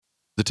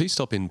The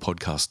T-Stop In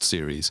podcast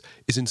series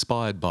is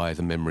inspired by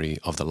the memory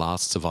of the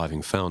last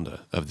surviving founder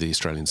of the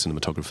Australian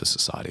Cinematographers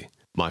Society,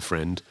 my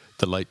friend,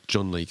 the late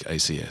John Leake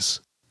ACS.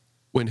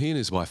 When he and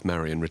his wife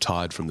Marion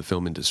retired from the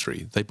film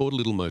industry, they bought a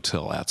little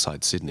motel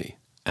outside Sydney,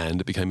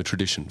 and it became a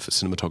tradition for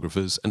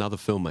cinematographers and other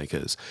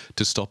filmmakers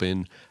to stop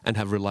in and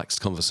have relaxed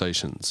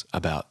conversations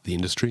about the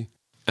industry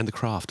and the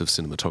craft of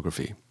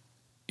cinematography.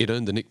 It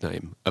earned the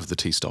nickname of the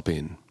T-Stop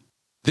In.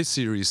 This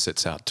series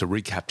sets out to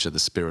recapture the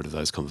spirit of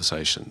those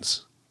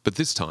conversations. But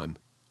this time,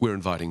 we're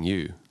inviting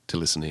you to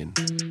listen in.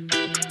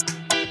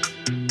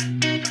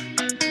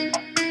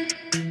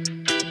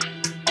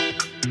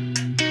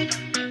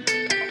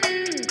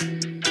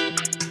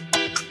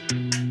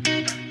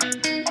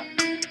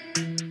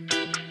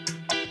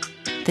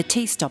 The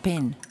T-Stop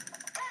In.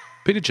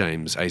 Peter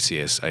James,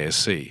 ACS,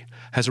 ASC,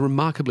 has a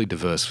remarkably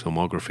diverse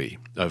filmography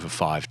over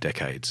 5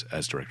 decades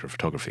as director of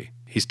photography.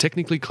 He's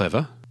technically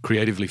clever,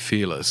 creatively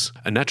fearless,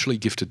 a naturally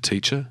gifted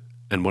teacher,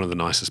 and one of the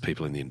nicest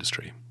people in the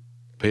industry.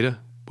 Peter,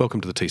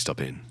 welcome to the T-Stop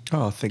In.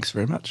 Oh, thanks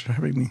very much for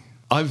having me.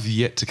 I've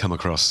yet to come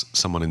across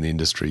someone in the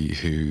industry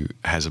who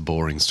has a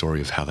boring story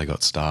of how they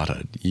got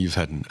started. You've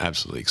had an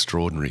absolutely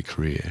extraordinary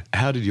career.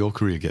 How did your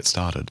career get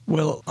started?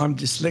 Well, I'm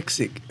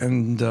dyslexic,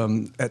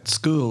 and at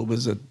school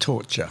was a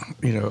torture.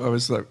 You know, I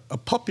was like a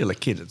popular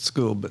kid at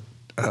school, but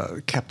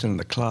captain of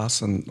the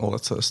class and all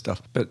that sort of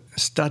stuff. But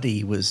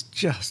study was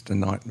just a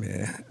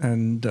nightmare,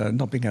 and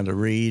not being able to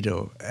read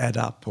or add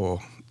up or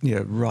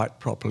write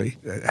properly.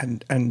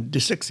 And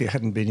dyslexia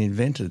hadn't been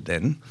invented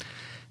then.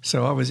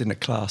 So I was in a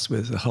class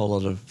with a whole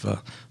lot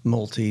of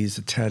Maltese,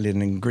 Italian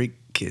and Greek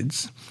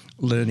kids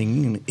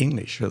learning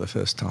English for the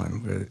first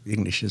time, where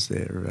English is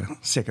their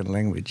second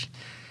language.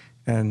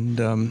 And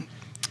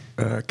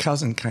a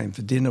cousin came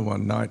for dinner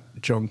one night,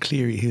 John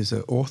Cleary, who's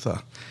an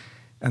author,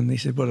 and they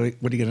said,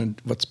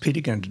 what's Peter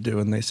going to do?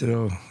 And they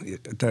said,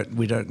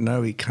 we don't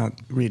know. He can't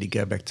really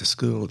go back to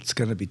school. It's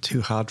going to be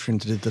too hard for him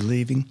to do the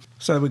leaving.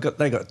 So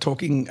they got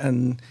talking,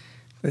 and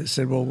they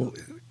said, well,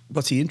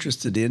 what's he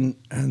interested in?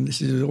 And this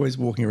is always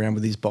walking around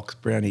with his box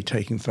brownie,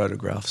 taking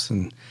photographs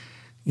and,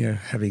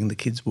 having the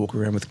kids walk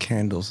around with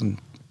candles and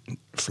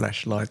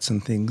flashlights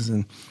and things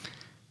and,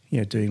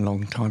 doing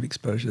long time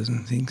exposures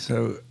and things.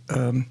 So,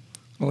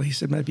 he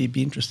said maybe he'd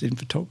be interested in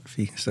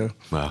photography. So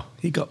wow.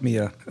 He got me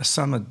a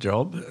summer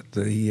job at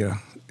the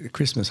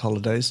Christmas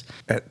holidays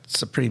at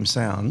Supreme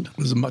Sound. It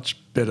was much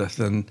better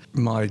than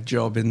my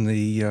job in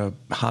the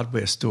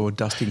hardware store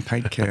dusting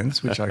paint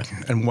cans,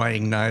 and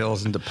weighing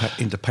nails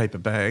into paper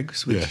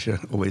bags, which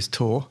always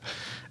tore.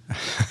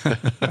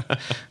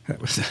 That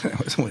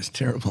was always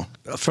terrible.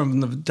 From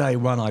the day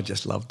one, I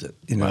just loved it,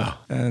 Wow.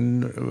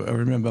 And I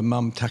remember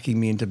Mum tucking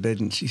me into bed,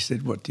 and she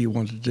said, "What do you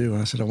want to do?"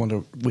 And I said, "I want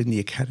to win the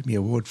Academy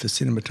Award for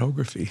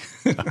cinematography,"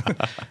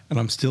 and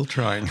I'm still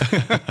trying.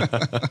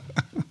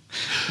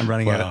 I'm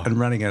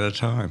running out of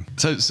time.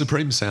 So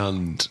Supreme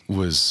Sound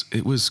was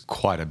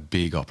quite a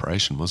big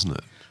operation, wasn't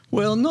it?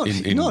 Well,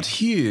 not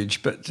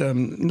huge, but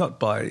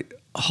not by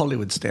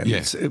Hollywood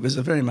standards. Yeah. It was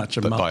very much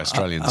by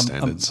Australian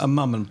standards. A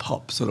mum and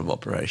pop sort of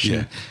operation.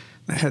 Yeah.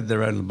 They had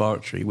their own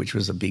laboratory, which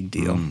was a big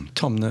deal.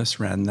 Tom Nurse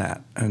ran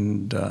that,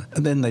 and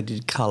then they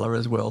did colour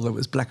as well. There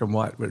was black and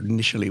white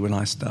initially when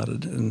I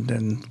started, and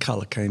then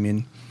colour came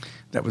in.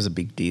 That was a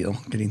big deal,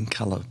 getting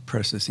colour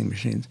processing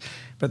machines.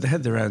 But they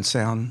had their own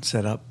sound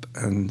set up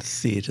and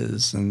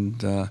theatres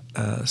and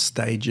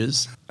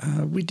stages.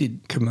 We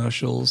did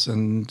commercials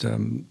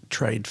and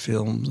trade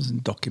films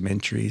and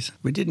documentaries.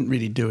 We didn't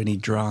really do any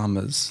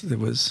dramas. There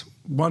was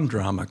one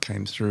drama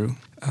came through.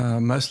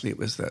 Mostly it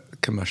was the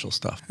commercial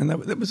stuff. And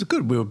that was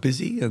good. We were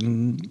busy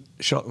and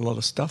shot a lot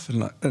of stuff.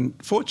 And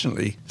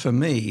fortunately for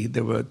me,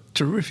 there were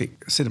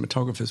terrific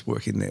cinematographers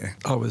working there.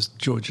 I was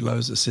George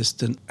Lowe's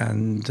assistant,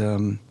 and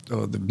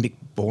the Mick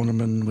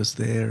Borneman was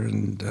there,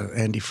 and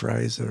Andy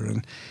Fraser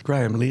and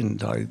Graham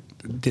Lind. I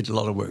did a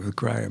lot of work with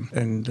Graham.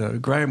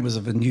 And Graham was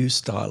of a new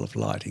style of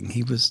lighting.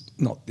 He was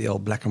not the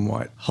old black and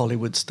white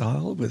Hollywood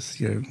style with,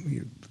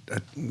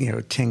 a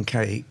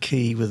 10K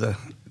key with a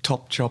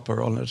top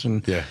chopper on it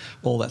and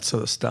all that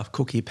sort of stuff,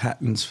 cookie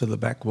patterns for the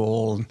back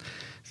wall and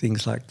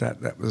things like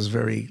that. That was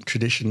very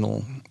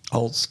traditional,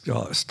 old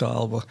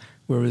style.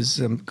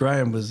 Whereas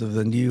Graham was of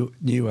the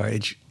new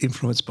age,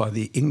 influenced by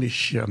the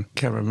English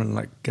cameramen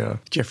like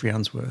Geoffrey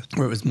Unsworth,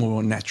 where it was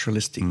more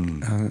naturalistic,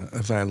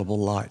 available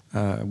light,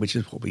 which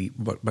is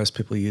what most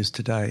people use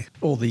today.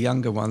 All the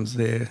younger ones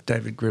there,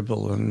 David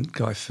Gribble and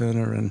Guy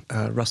Ferner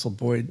and Russell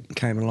Boyd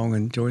came along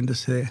and joined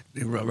us there.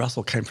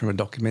 Russell came from a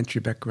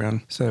documentary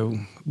background, so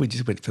we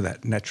just went for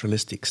that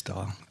naturalistic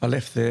style. I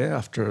left there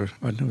after,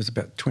 I was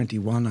about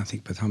 21, I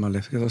think, by the time I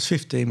left, because I was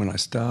 15 when I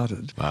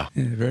started. Wow.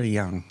 Yeah, very very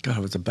young. God,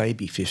 I was a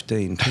baby,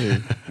 15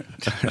 too.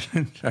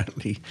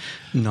 Totally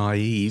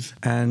naive.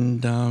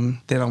 And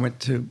then I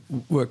went to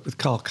work with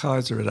Carl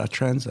Kaiser at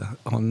Artranza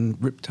on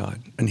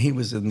Riptide. And he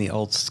was in the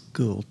old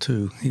school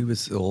too. He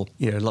was all,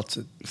 lots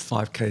of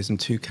 5Ks and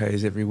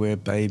 2Ks everywhere,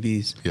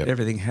 babies. Yep.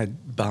 Everything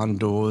had barn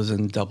doors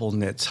and double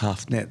nets,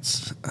 half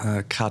nets,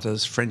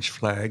 cutters, French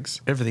flags.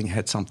 Everything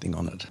had something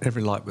on it.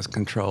 Every light was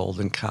controlled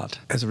and cut.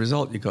 As a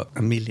result, you got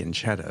a million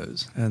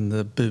shadows. And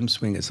the boom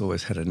swingers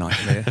always had a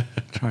nightmare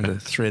trying to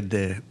thread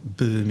their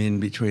boom in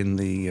between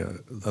the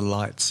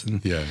lights.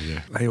 And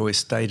they always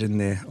stayed in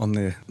there on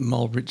their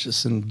Mole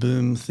Richardson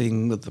boom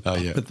thing with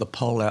the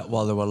pole out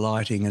while they were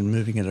lighting and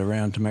moving it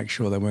around to make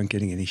sure they weren't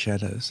getting any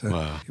shadows. So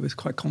it was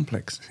quite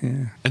complex,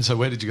 yeah. And so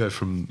where did you go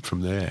from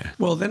there?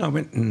 Well, then I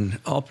went and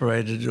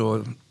operated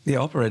on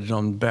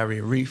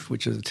Barrier Reef,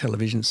 which is a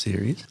television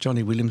series.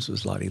 Johnny Williams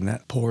was lighting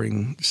that,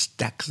 pouring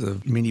stacks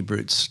of mini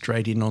brutes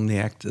straight in on the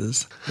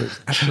actors. It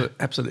was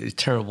absolutely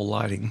terrible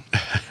lighting.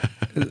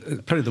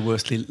 Probably the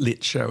worst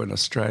lit show in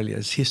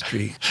Australia's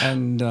history.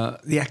 And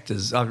the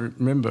actors, I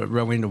remember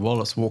Rowena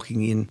Wallace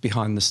walking in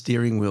behind the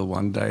steering wheel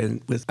one day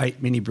with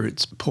 8 mini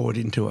brutes poured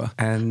into her,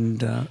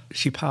 and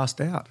she passed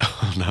out.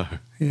 Oh, no.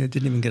 Yeah,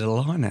 didn't even get a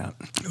line out.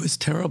 It was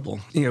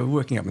terrible.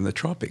 Working up in the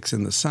tropics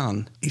in the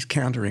sun, he's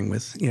countering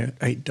with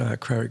 8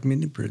 diachroic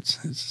mini brutes.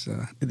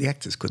 The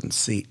actors couldn't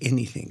see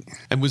anything.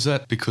 And was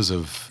that because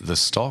of the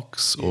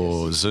stocks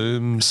or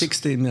zooms?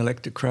 16mm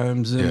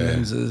Electrochrome zoom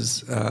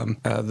lenses.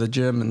 The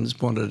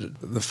Germans wanted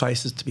the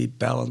faces to be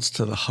balanced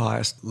to the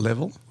highest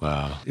level.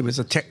 Wow. It was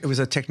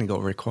a technical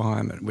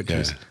requirement,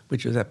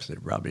 which was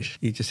absolute rubbish.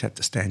 You just had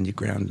to stand your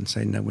ground and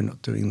say, no, we're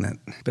not doing that.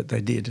 But they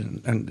did,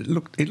 and it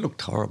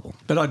looked horrible.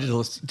 But I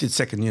did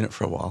second unit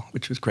for a while,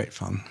 which was great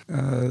fun.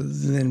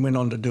 Then went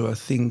on to do a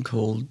thing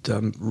called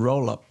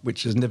Roll Up,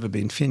 which has never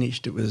been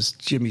finished. It was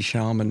Jimmy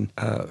Sharman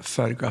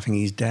photographing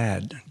his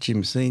dad,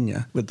 Jim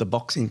Sr., with the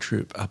boxing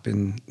troupe up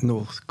in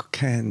North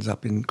Cairns,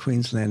 up in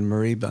Queensland,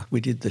 Mareeba. We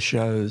did the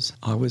shows.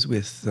 I was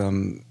with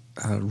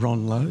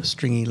Ron Lowe,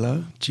 Stringy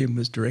Lowe. Jim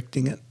was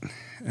directing it.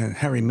 And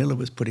Harry Miller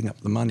was putting up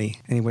the money.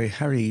 Anyway,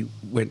 Harry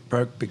went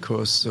broke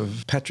because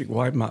of Patrick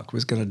Weidmark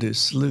was going to do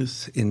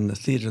Sleuth in the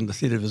theatre, and the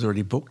theatre was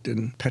already booked,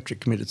 and Patrick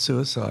committed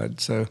suicide.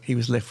 So he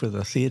was left with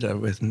a theatre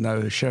with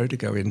no show to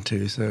go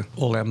into. So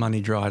all our money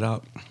dried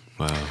up.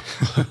 Wow.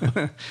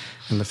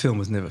 And the film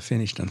was never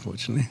finished,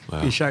 unfortunately.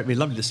 Wow. We'd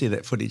love to see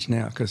that footage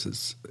now, because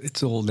it's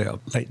all now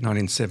late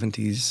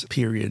 1970s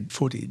period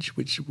footage,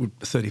 which would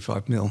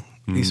 35mm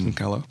Eastman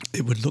colour.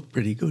 It would look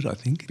pretty good, I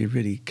think. It'd be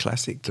really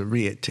classic to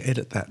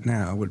edit that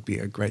now would be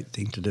a great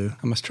thing to do.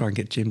 I must try and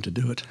get Jim to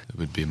do it. It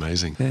would be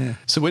amazing. Yeah.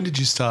 So when did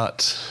you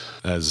start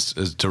as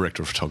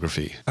director of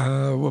photography?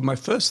 Well, my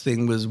first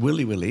thing was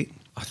Willy Willy.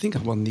 I think I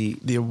won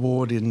the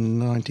award in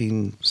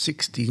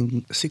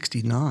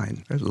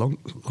 1969, a long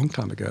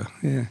time ago,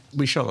 yeah.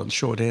 We shot on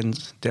Short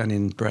Ends down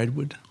in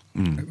Braidwood.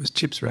 It was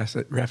Chips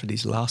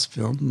Rafferty's last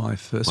film, my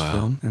first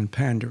film, and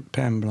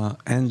Pamela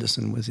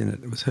Anderson was in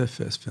it. It was her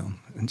first film,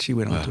 and she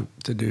went on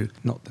to do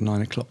Not the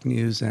 9 O'Clock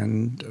News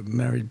and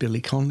married Billy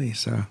Connolly,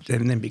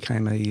 and then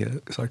became a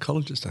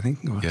psychologist, I think,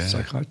 or a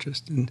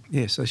psychiatrist. And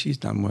so she's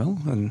done well,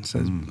 and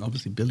so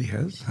obviously Billy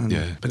has.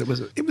 But it was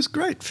a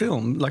great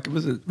film. Like, it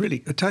was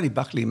Tony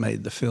Buckley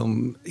made the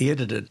film, he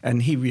edited it,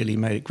 and he really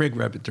made it. Greg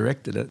Rabbit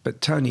directed it,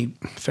 but Tony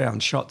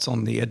found shots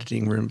on the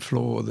editing room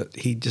floor that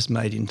he just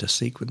made into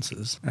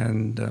sequences.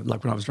 And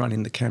like when I was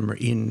running the camera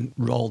in,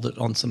 rolled it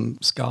on some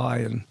sky,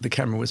 and the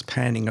camera was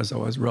panning as I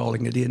was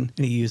rolling it in,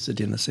 and he used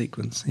it in a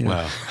sequence.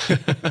 Wow. I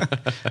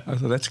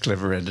thought, that's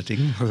clever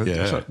editing. I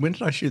thought, when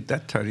did I shoot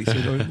that, Tony? He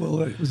said,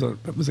 well, it was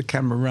a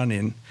camera run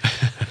in.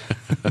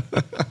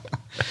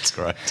 That's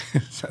great.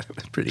 So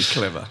pretty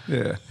clever.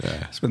 Yeah.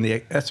 That's when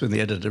the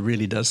editor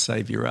really does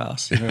save your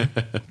ass,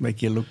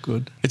 make you look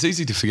good. It's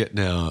easy to forget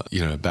now,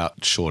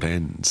 about Short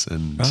Ends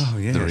and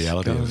the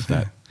reality of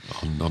that.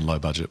 On low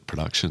budget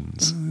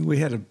productions. We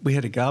had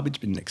a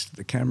garbage bin next to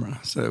the camera,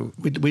 so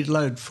we'd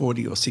load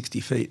 40 or 60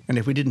 feet, and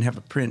if we didn't have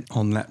a print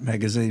on that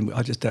magazine,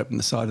 I just open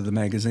the side of the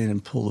magazine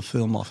and pull the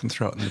film off and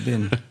throw it in the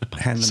bin.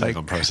 Hand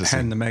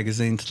the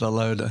magazine to the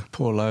loader.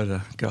 Poor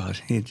loader, God,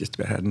 he just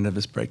about had a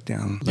nervous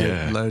breakdown.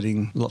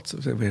 Loading lots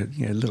of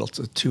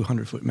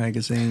 200-foot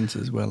magazines,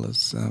 as well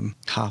as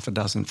half a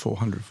dozen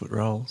 400-foot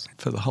rolls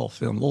for the whole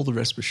film. All the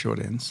rest were short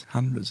ends,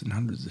 hundreds and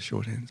hundreds of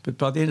short ends. But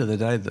by the end of the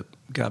day, the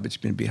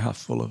garbage bin would be half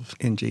full of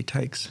NG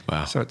takes.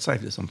 Wow. So it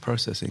saved us on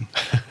processing.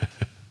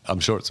 I'm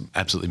sure it's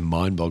absolutely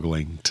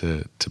mind-boggling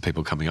to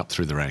people coming up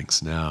through the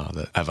ranks now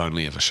that have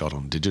only ever shot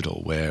on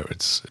digital, where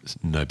it's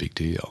no big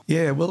deal.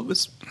 Yeah, well, it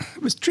was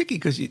tricky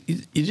because you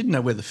didn't know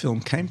where the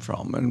film came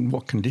from and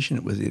what condition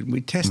it was in.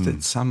 We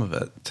tested some of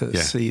it to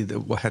see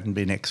that what hadn't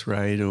been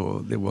X-rayed or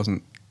there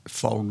wasn't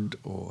fogged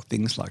or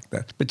things like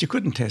that. But you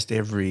couldn't test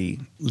every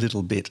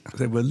little bit.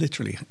 There were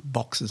literally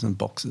boxes and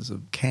boxes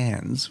of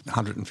cans,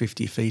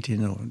 150 feet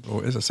in,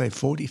 or as I say,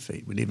 40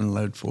 feet. We'd even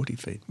load 40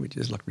 feet, which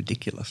is like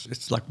ridiculous.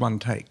 It's like one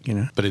take, you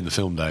know. But in the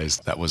film days,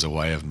 that was a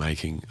way of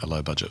making a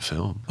low-budget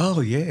film.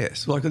 Oh,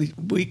 yes. Like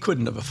we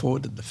couldn't have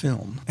afforded the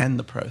film and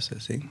the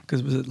processing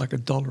because it was like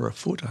 $1 a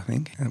foot, I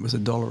think, and it was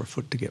 $1 a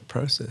foot to get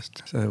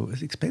processed. So it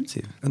was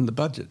expensive. And the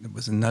budget, it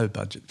was a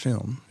no-budget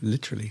film,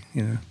 literally,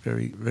 you know,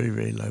 very, very,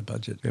 very low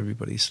budget.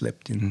 Everybody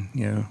slept in,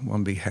 you know,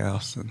 one big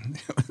house, and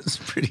it was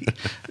pretty,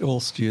 all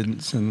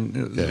students, and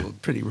it was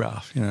pretty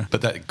rough, you know.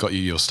 But that got you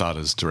your start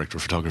as director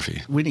of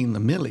photography. Winning the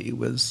Millie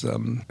was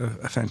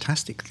a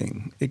fantastic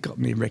thing. It got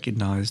me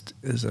recognised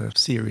as a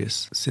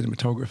serious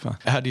cinematographer.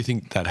 How do you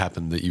think that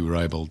happened, that you were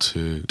able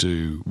to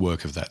do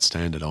work of that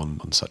standard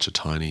on such a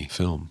tiny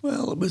film?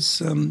 Well, it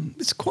was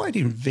it's quite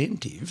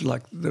inventive.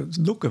 Like the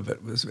look of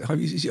it was. I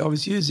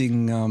was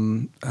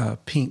using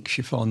pink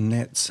chiffon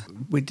nets.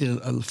 We did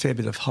a fair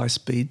bit of high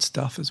speed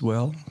stuff as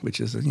well, which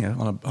is, you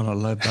know, on a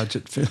low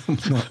budget film.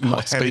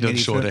 High speed on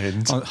short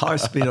ends. High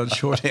speed on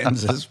short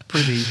ends is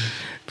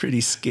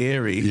pretty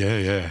scary.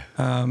 Yeah.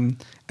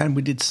 And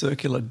we did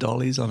circular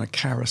dollies on a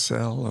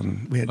carousel,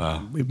 and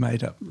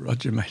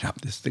Roger made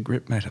up this, the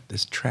grip made up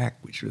this track,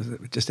 which was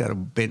just out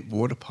of bent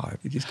water pipe.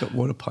 He just got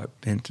water pipe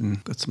bent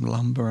and got some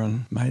lumber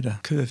and made a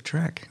curved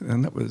track,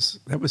 and that was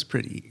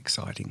pretty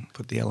exciting.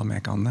 Put the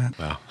Elamac on that.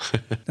 Wow.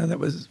 No, it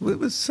was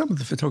some of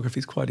the photography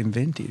is quite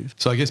inventive.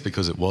 So I guess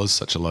because it was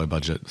such a low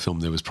budget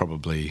film, there was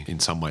probably in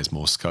some ways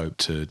more scope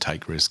to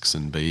take risks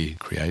and be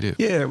creative.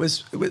 Yeah, it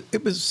was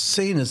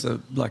seen as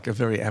a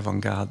very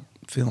avant-garde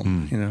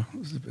film, you know.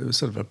 It was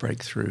sort of a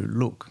breakthrough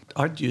look.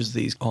 I'd use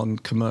these on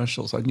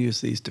commercials. I'd use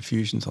these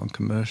diffusions on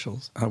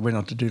commercials. I went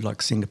on to do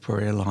like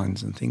Singapore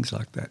Airlines and things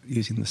like that,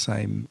 using the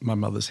same, my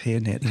mother's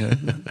hairnet, you know,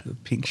 the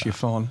pink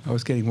chiffon. I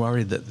was getting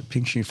worried that the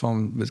pink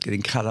chiffon was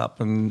getting cut up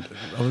and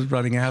I was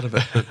running out of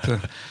it.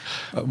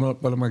 But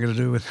what am I going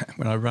to do with that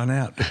when I run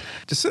out?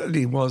 It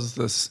certainly was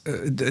this.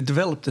 It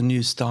developed a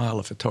new style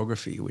of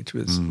photography, which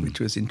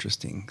was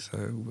interesting.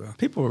 So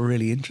people were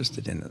really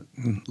interested in it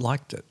and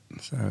liked it.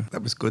 So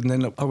that was good. And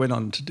then I went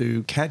on to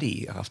do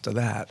Caddy after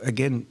that.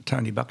 Again,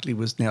 Tony Buckley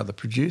was now the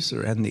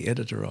producer and the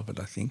editor of it,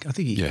 I think. I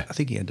think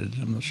he edited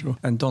it, I'm not sure.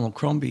 And Donald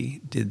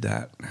Crombie did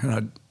that.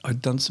 And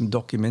I'd done some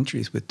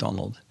documentaries with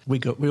Donald. We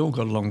all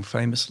got along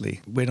famously.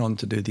 Went on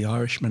to do The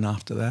Irishman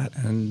after that,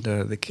 and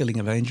The Killing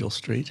of Angel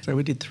Street. So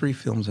we did 3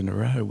 films in a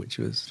row, which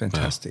was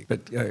fantastic. Wow.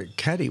 But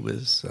Caddy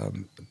was a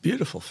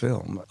beautiful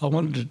film. I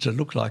wanted it to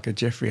look like a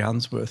Jeffrey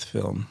Unsworth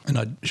film, and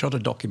I shot a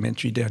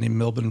documentary down in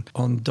Melbourne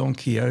on Don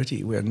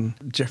Quixote when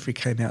Jeffrey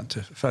came out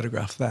to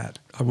photograph that.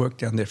 I worked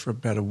down there for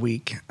about a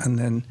week, and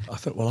then I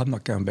thought, well, I'm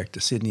not going back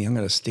to Sydney. I'm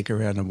going to stick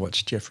around and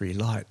watch Jeffrey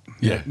Light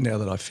now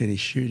that I've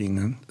finished shooting,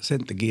 and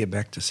sent the gear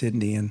back to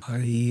Sydney, and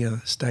I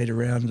stayed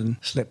around and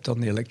slept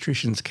on the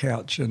electrician's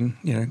couch, and,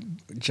 you know,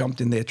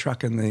 jumped in their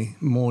truck in the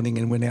morning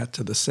and went out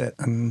to the set,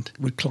 and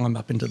would climb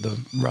up into the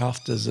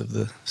rafters of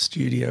the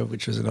studio,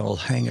 which was an old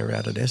hangar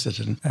out at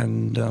Essendon,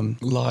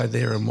 and lie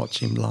there and watch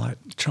him light,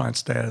 try and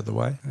stay out of the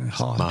way.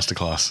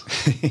 Masterclass.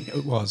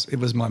 It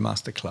was my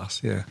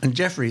masterclass, yeah. And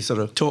Jeffrey sort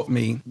of taught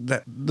me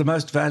that the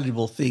most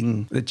valuable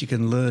thing that you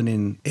can learn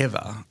in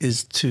ever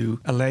is to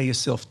allow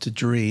yourself to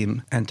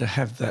dream and to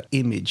have that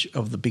image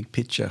of the big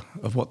picture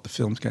of what the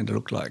film's going to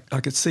look like. I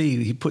could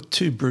see he put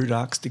 2 brute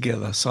arcs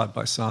together side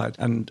by side,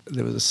 and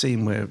there was a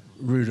scene where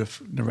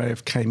Rudolf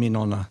Nureyev came in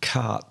on a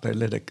cart. They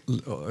let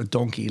a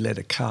donkey led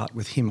a cart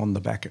with him on the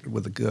back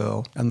with a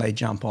girl, and they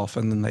jump off,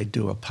 and then they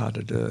do a pas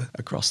de deux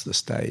across the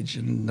stage.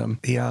 And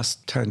he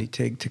asked Tony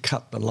Tegg to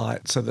cut the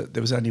light so that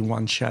there was only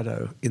one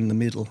shadow in the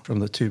middle from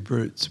the 2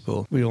 brutes.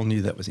 Well, we all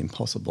knew that was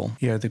impossible.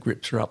 You know, the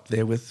grips were up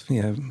there with,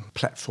 you know,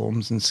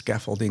 platforms and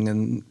scaffolding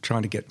and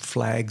trying to get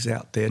flags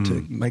out there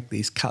to make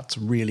these cuts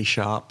really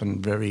sharp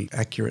and very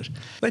accurate.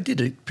 They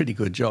did a pretty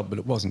good job, but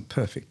it wasn't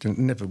perfect, and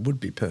it never would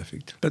be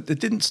perfect. But it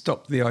didn't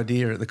stop the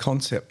idea, the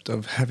concept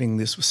of having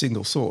this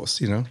single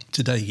source, you know.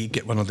 Today you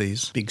get one of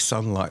these big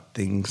sunlight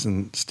things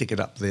and stick it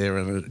up there,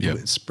 and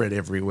it's spread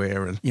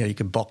everywhere, and, you know, you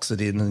can box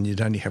it in and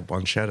you'd only have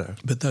one shadow.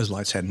 But those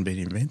lights hadn't been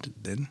invented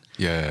then.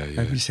 Yeah.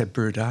 And we just had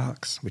brute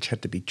arcs, which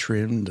had to be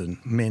trimmed, and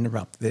men are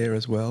up there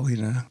as well, you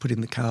know,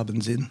 putting the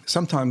carbons in.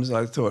 Sometimes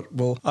I thought,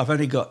 well, I've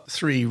only got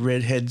 3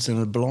 redheads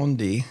and a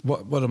blondie.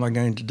 What am I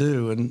going to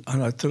do? And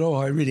I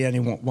thought, I really only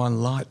want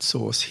one light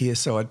source here.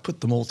 So I'd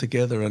put them all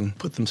together and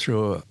put them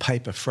through a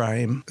paper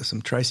frame,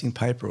 some tracing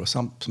paper or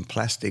some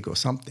plastic or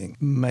something,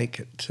 make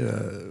it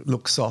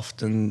look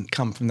soft and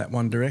come from that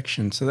one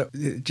direction. So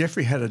that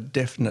Jeffrey had a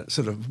definite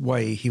sort of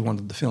way he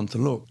wanted the film to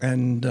look.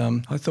 And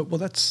I thought, well,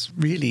 that's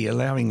really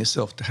allowing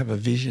yourself to have a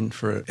vision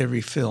for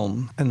every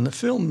film. And the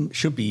film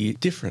should be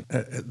different.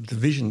 The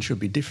vision should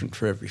be different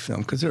for every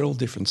film because they're all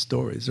different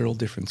stories. They're all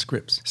different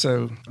scripts.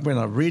 So when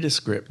I read a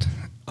script,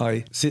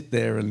 I sit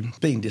there and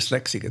being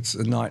dyslexic, it's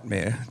a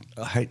nightmare.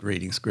 I hate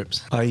reading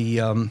scripts.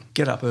 I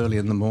get up early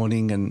in the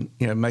morning and,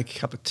 make a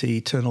cup of tea,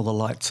 turn all the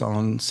lights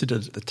on, sit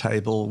at the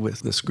table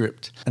with the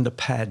script and a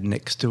pad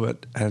next to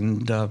it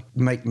and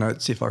make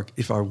notes if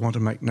I want to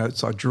make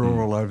notes. I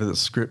draw all over the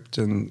script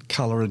and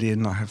colour it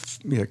in. I have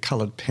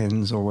coloured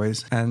pens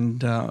always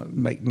and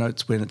make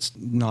notes when it's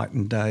night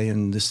and day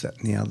and this, that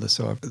and the other.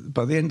 So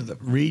by the end of the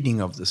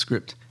reading of the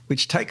script,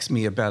 which takes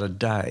me about a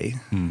day.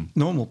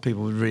 Normal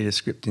people would read a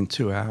script in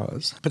 2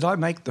 hours. But I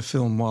make the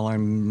film while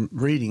I'm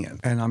reading it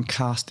and I'm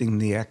casting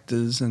the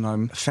actors and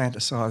I'm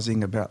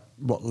fantasising about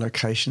what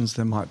locations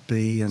there might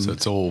be. And so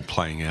it's all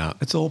playing out.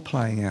 It's all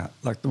playing out,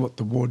 like what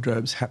the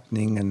wardrobe's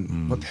happening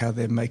and how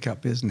their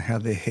makeup is and how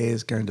their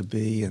hair's going to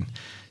be. And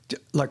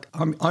like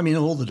I'm in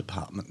all the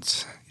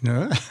departments,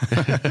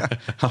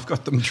 I've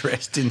got them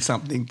dressed in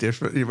something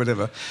different,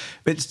 whatever.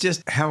 But it's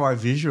just how I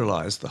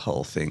visualise the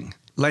whole thing.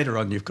 Later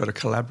on, you've got to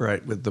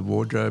collaborate with the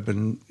wardrobe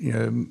and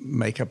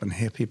makeup and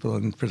hair people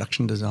and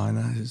production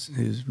designer,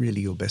 who's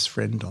really your best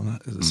friend on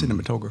it as a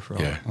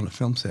cinematographer on a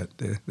film set.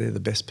 They're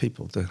the best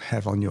people to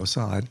have on your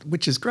side,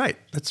 which is great.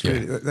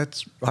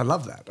 I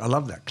love that. I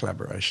love that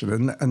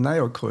collaboration, and they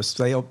of course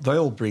they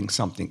all bring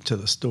something to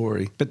the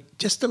story. But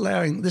just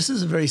allowing, this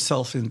is a very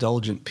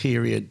self-indulgent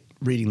period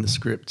reading the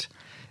script.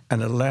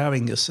 And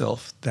allowing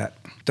yourself that,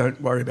 don't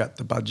worry about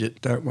the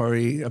budget, don't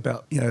worry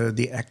about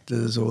the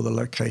actors or the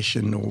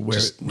location or where.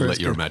 Just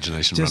let your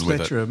imagination run with it. Just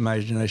let your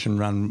imagination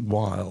run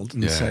wild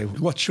and say,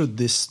 what should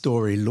this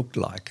story look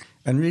like?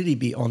 And really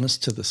be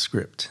honest to the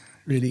script.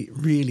 Really,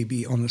 really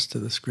be honest to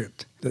the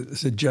script.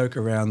 There's a joke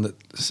around that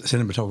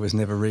cinematographers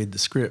never read the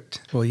script.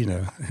 Well,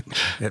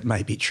 it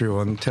may be true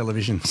on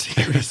television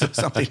series or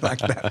something like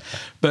that.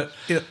 But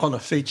on a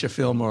feature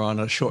film or on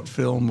a short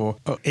film or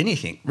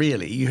anything,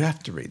 really, you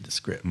have to read the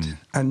script.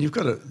 And you've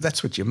got to,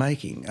 that's what you're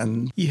making.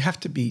 And you have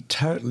to be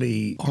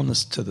totally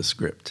honest to the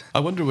script.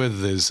 I wonder whether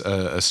there's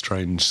a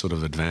strange sort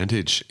of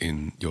advantage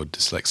in your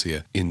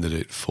dyslexia in that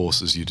it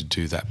forces you to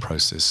do that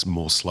process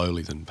more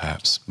slowly than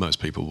perhaps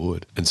most people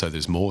would. And so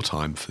there's more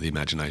time for the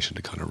imagination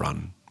to kind of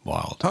run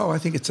wild. Oh, I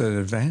think it's an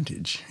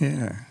advantage,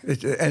 yeah.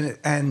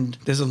 And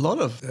there's a lot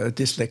of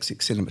dyslexic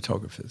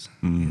cinematographers,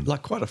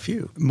 like quite a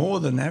few, more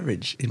than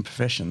average in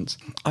professions.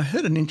 I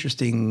heard an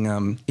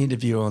interesting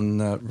interview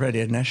on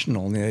Radio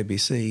National on the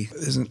ABC.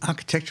 There's an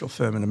architectural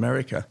firm in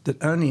America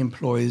that only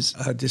employs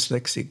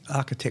dyslexic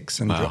architects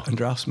and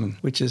draftsmen,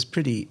 which is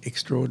pretty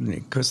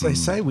extraordinary because they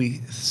say we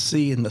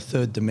see in the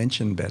third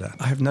dimension better.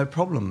 I have no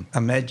problem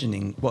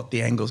imagining what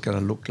the angle's going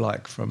to look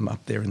like from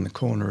up there in the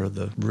corner of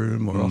the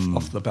room or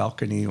off the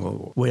balcony,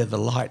 or where the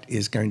light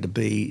is going to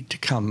be to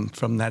come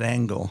from that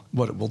angle,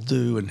 what it will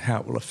do and how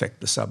it will affect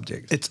the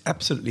subject. It's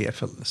absolutely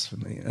effortless for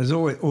me. It's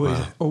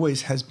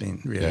always has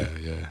been, really.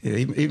 Yeah,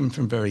 even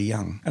from very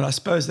young. And I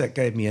suppose that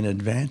gave me an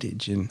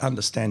advantage in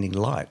understanding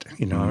light.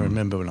 I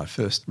remember when I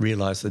first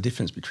realised the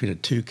difference between a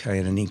 2K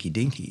and an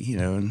inky-dinky,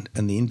 and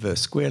the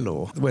inverse square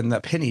law. When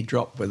that penny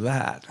dropped with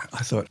that,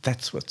 I thought,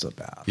 that's what it's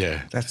about.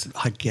 Yeah.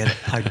 I get it.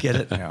 I get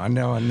it now. I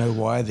know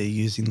why they're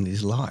using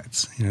these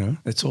lights,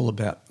 It's all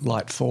about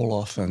light fall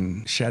off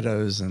and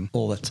shadows and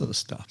all that sort of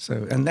stuff.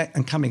 So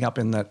and coming up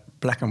in that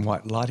black and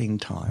white lighting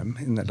time,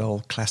 in that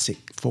old classic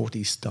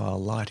 40s style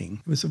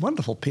lighting, it was a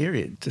wonderful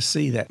period to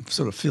see that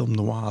sort of film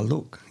noir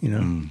look,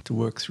 to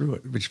work through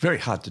it, which is very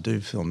hard to do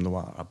film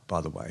noir,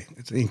 by the way.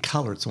 In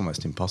colour, it's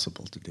almost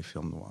impossible to do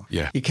film noir.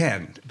 Yeah. You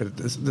can, but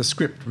the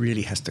script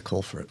really has to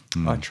call for it.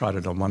 I tried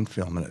it on one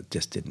film and it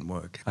just didn't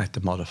work. I had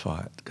to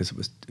modify it because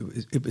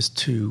it was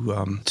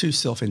too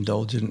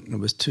self-indulgent and it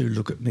was too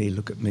look at me.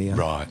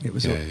 Right. It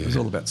was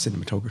all about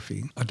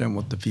cinematography. I don't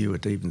want the viewer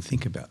to even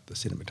think about the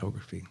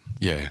cinematography.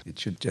 Yeah. It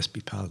should just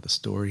be part of the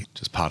story.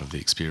 Just part of the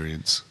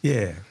experience.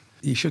 Yeah.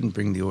 You shouldn't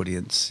bring the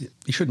audience,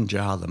 you shouldn't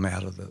jar them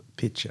out of the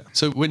picture.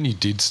 So when you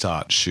did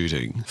start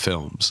shooting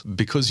films,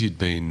 because you'd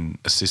been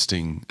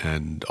assisting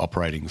and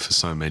operating for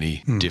so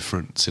many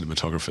different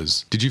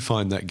cinematographers, did you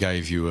find that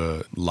gave you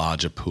a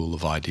larger pool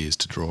of ideas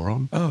to draw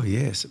on? Oh,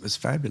 yes, it was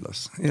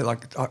fabulous.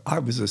 I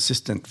was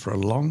assistant for a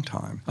long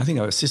time. I think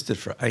I assisted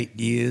for 8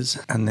 years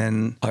and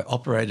then I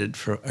operated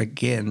for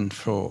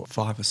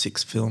 5 or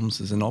 6 films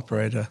as an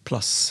operator,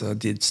 plus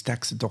did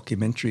stacks of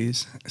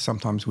documentaries,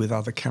 sometimes with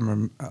other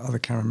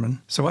cameramen.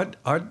 So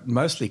I'd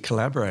mostly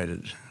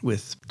collaborated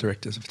with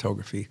directors of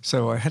photography.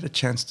 So I had a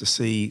chance to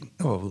see,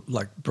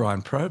 like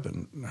Brian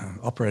Probin,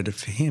 operated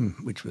for him,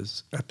 which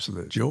was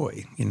absolute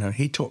joy.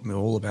 He taught me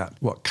all about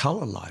what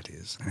colour light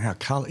is and how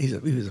colour. He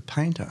was a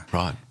painter.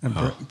 Right. And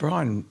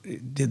Brian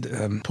did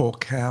Poor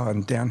Cow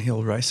and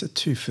Downhill Racer,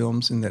 2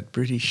 films in that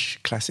British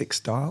classic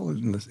style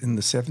in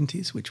the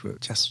 70s, which were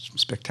just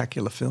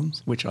spectacular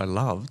films, which I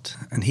loved.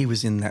 And he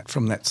was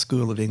from that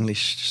school of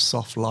English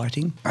soft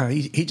lighting.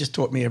 He just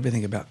taught me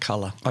everything about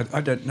colour.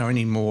 I don't know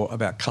any more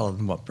about colour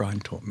than what Brian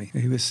taught me.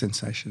 He was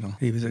sensational.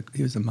 He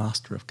was a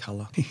master of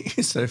colour.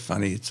 He's so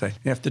funny. You'd say,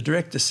 if the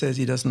director says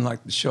he doesn't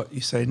like the shot,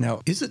 you say,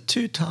 now, is it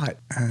too tight?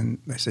 And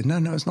they say,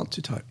 no, it's not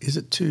too tight. Is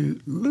it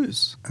too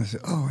loose? And I say,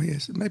 oh,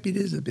 yes, maybe it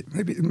is a bit.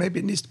 Maybe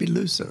it needs to be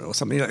looser or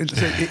something.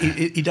 So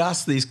he'd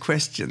ask these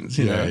questions,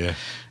 you know.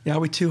 Yeah, are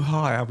we too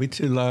high? Are we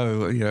too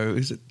low? You know,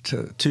 is it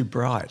too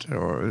bright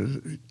or is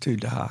it too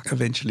dark?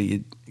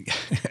 Eventually,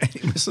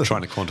 he was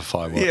trying to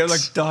quantify what. Yeah,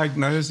 like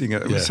diagnosing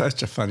it. It was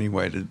such a funny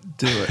way to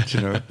do it,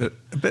 you know.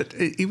 But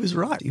he was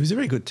right. He was a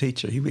very good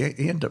teacher. He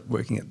ended up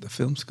working at the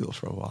film school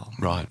for a while.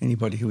 Right.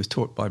 Anybody who was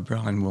taught by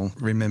Brian will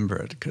remember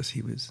it because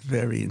he was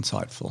very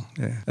insightful.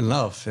 Yeah, and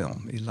loved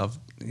film. He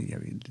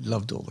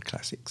loved all the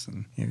classics,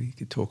 and you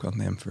could talk on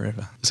them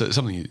forever. So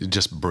something you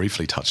just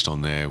briefly touched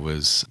on there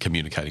was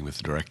communicating with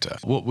the director.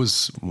 What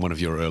was one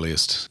of your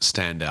earliest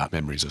standout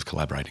memories of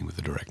collaborating with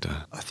the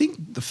director? I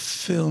think the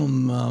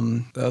film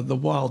The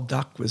Wild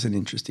Duck was an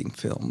interesting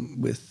film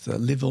with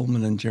Liv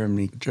Ullmann and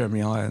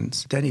Jeremy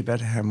Irons. Danny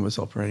Batterham was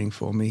operating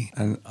for me,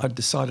 and I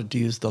decided to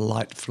use the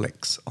light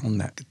flex on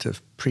that to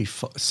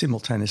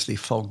simultaneously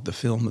fog the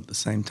film at the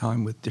same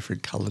time with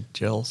different coloured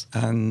gels,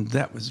 and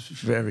that was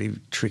very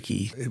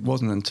tricky. It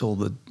wasn't until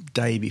the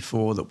day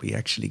before that we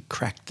actually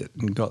cracked it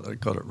and got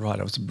it right.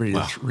 I was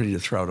ready to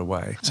throw it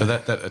away. So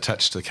that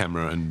attached to the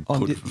camera and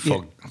put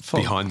fog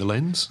behind the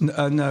lens?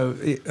 No,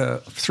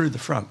 through the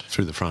front.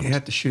 Through the front. You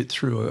had to shoot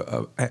through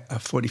a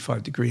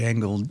 45-degree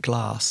angled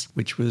glass,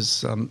 which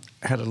was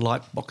had a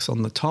light box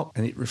on the top,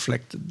 and it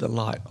reflected the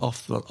light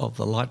off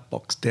the light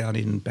box down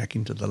in and back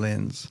into the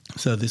lens.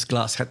 So this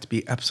glass had to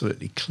be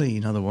absolutely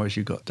clean, otherwise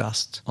you got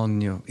dust on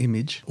your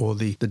image, or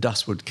the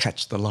dust would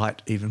catch the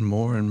light even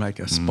more and make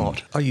a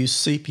spot. I used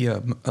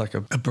sepia, like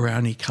a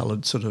brownie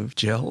coloured sort of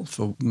gel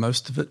for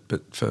most of it,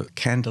 but for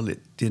candlelit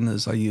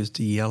dinners I used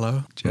a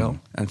yellow gel,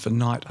 and for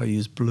night I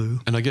used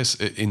blue. And I guess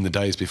in the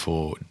days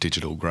before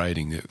digital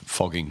grading,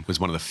 fogging was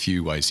one of the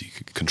few ways you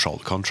could control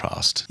the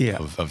contrast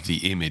of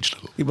the image.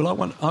 Yeah,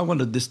 well, I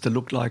wanted this to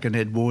look like an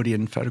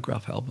Edwardian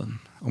photograph album.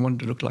 I wanted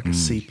to look like a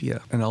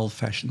sepia, an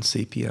old-fashioned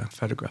sepia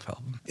photograph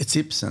album. It's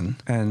Ibsen,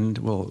 and,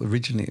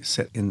 originally it's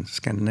set in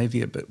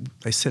Scandinavia, but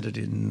they set it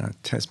in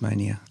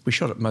Tasmania. We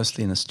shot it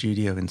mostly in a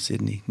studio in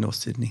Sydney, North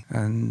Sydney,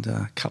 and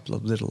a couple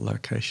of little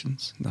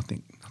locations,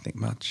 nothing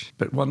much.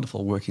 But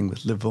wonderful working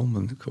with Liv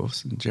Ullmann, of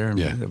course, and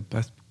Jeremy. They were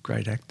both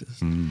great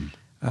actors.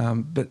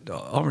 But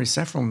Henri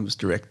Safran was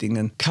directing,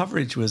 and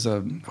coverage was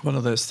one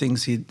of those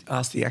things. He'd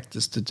ask the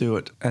actors to do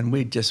it, and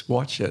we'd just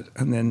watch it.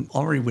 And then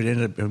Henri would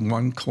end up in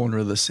one corner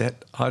of the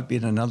set, I'd be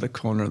in another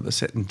corner of the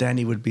set, and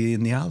Danny would be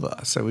in the other.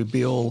 So we'd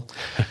be all,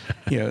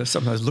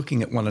 sometimes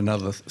looking at one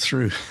another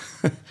through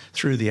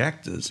the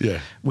actors. Yeah.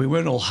 We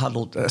weren't all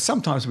huddled.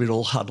 Sometimes we'd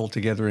all huddle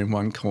together in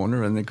one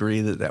corner and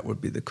agree that would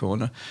be the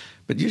corner.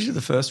 But usually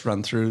the first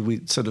run through,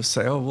 we'd sort of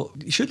say,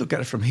 you should look at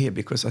it from here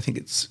because I think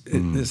this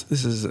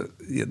is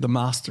the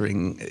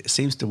mastering. It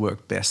seems to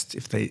work best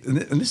if they.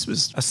 And this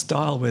was a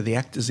style where the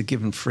actors are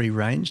given free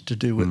range to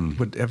do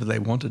whatever they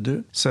want to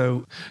do.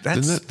 So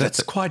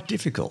that's quite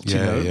difficult,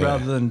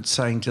 rather than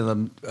saying to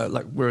them,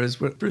 whereas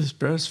Bruce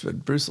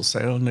Beresford, Bruce will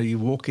say, oh no, you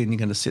walk in, you're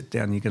going to sit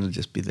down, you're going to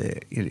just be there.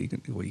 You're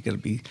going to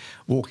be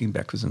walking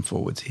backwards and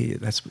forwards here.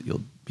 That's what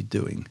you'll be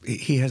doing.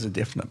 He has a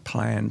definite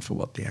plan for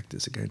what the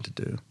actors are going to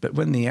do. But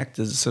when the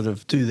actors sort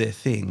of do their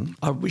thing,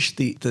 I wish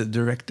the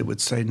director would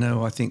say,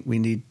 no, I think we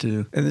need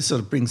to, and this sort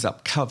of brings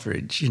up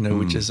coverage,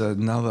 which is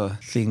another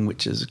thing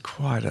which is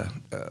quite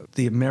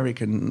the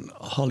American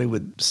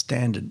Hollywood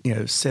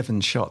standard,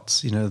 7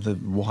 shots, the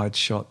wide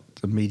shot,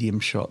 the medium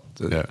shot,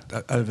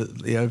 over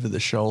the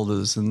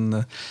shoulders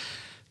and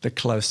the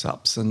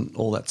close-ups and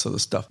all that sort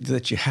of stuff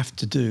that you have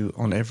to do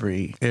on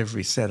every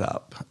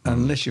setup,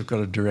 unless you've got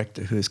a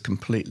director who is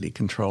completely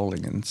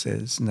controlling and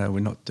says, no,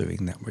 we're not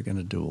doing that. We're going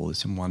to do all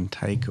this in one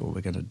take, or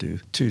we're going to do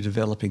 2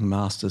 developing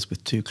masters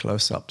with 2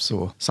 close-ups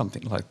or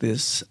something like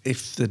this.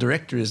 If the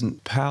director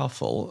isn't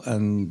powerful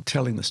and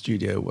telling the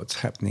studio what's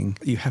happening,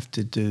 you have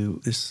to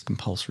do this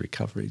compulsory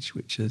coverage,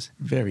 which is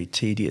very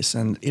tedious.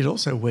 And it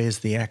also wears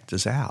the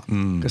actors out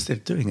because they're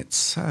doing it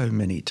so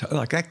many times.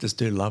 Like, actors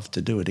do love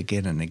to do it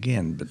again and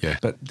again,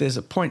 but there's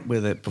a point where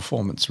their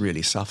performance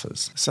really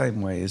suffers.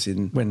 Same way as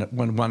in when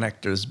one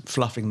actor is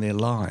fluffing their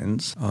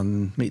lines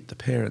on Meet the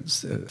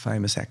Parents, the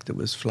famous actor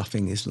was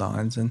fluffing his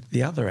lines, and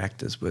the other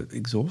actors were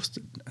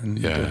exhausted, and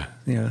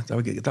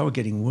they were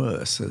getting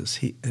worse as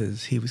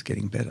he was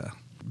getting better.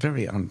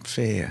 Very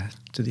unfair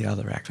to the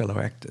other fellow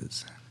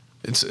actors.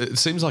 It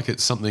seems like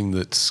it's something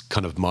that's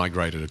kind of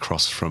migrated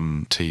across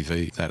from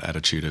TV, that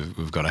attitude of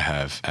we've got to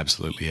have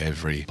absolutely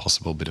every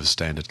possible bit of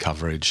standard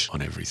coverage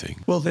on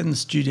everything. Well, then the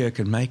studio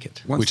can make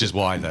it. Which is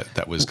why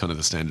that was kind of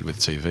the standard with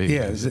TV.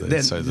 Yeah,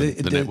 so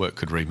the network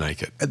could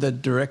remake it. The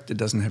director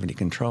doesn't have any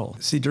control.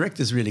 See,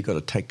 directors really got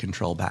to take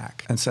control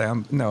back and say,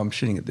 I'm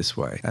shooting it this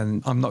way,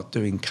 and I'm not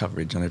doing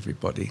coverage on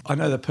everybody. I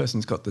know the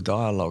person's got the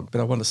dialogue, but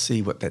I want to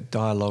see what that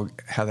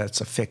dialogue, how that's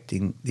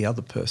affecting the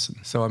other person.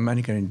 So I'm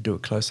only going to do a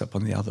close-up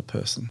on the other person.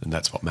 person. And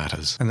that's what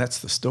matters. And that's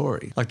the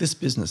story. Like this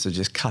business of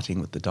just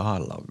cutting with the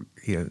dialogue.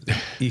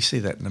 You see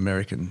that in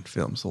American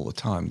films all the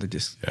time. They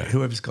just,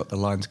 whoever's got the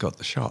lines got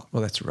the shot.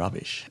 Well, that's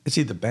rubbish. It's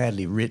either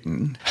badly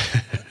written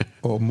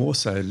or more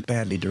so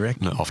badly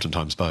directed. No,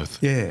 oftentimes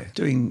both. Yeah.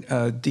 Doing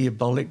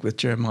Diabolic with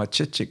Jeremiah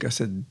Chichik, I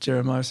said,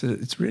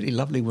 it's really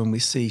lovely when we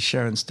see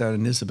Sharon Stone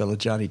and Isabella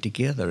Gianni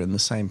together in the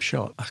same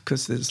shot,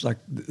 because there's like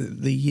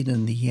the yin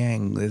and the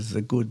yang. There's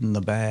the good and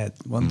the bad.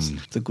 One's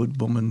the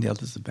good woman, the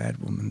other's the bad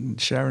woman.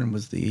 Sharon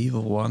was the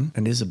evil one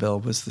and Isabel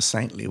was the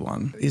saintly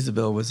one.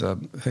 Isabel was her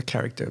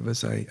character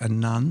was a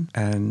nun,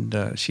 and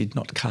she'd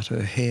not cut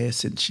her hair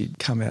since she'd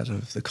come out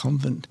of the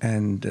convent,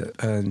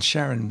 and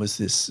Sharon was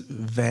this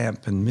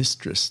vamp and mistress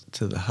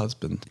to the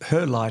husband.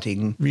 Her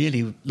lighting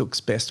really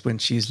looks best when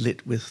she's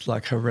lit with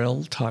like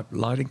Harel type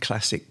lighting,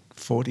 classic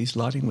 40s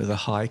lighting with a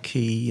high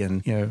key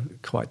and,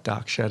 quite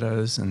dark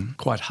shadows and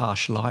quite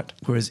harsh light.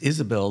 Whereas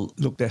Isabel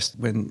looked best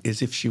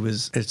as if she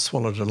had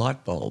swallowed a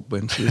light bulb,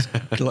 when she was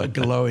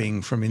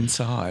glowing from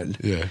inside.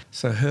 Yeah.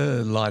 So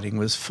her lighting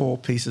was 4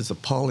 pieces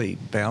of poly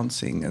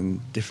bouncing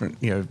and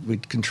different,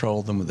 we'd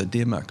control them with a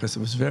dimmer because it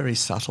was very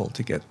subtle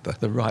to get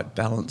the right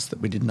balance, that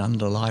we didn't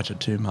underlight her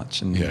too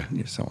much and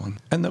so on.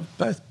 And they're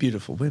both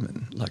beautiful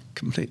women, like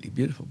completely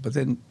beautiful. But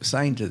then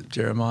saying to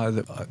Jeremiah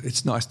that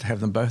it's nice to have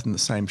them both in the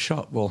same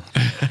shot, well,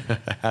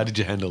 how did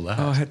you handle that?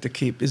 I had to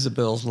keep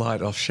Isabel's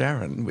light off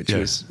Sharon, which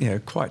was,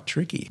 quite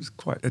tricky. It was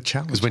quite a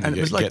challenge. Because when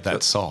you get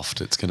that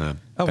soft, it's going to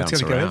bounce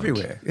it's going to around. go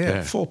everywhere.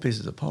 Yeah, 4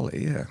 pieces of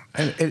poly. Yeah,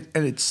 and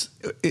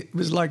it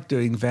was like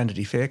doing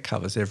Vanity Fair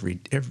covers every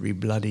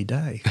bloody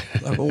day,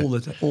 like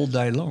all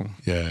day long.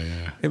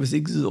 Yeah. It was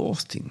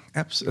exhausting.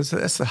 Absolutely, so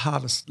that's the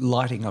hardest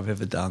lighting I've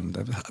ever done.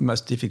 The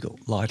most difficult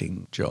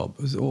lighting job.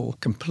 It was all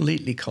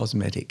completely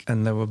cosmetic,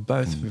 and they were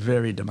both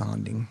very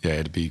demanding. Yeah,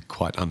 it'd be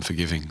quite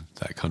unforgiving,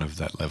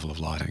 that level of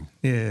lighting.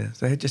 Yeah,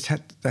 they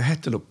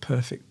had to look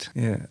perfect.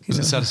 Yeah, Was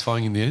it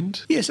satisfying in the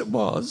end? Yes, it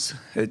was.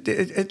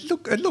 It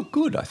looked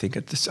good. I think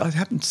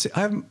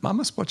I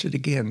must watch it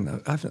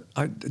again.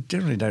 I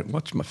generally don't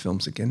watch my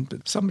films again,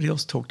 but somebody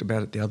else talked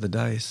about it the other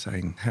day,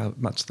 saying how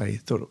much they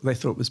thought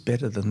it was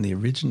better than the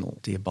original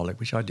Diabolic,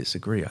 which I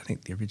disagree. I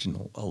think the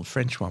original old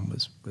French one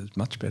was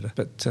much better,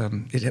 but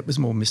it was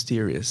more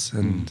mysterious.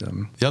 And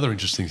the other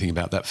interesting thing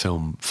about that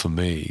film for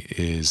me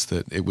is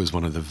that it was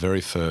one of the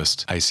very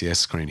first ACS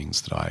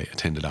screenings that I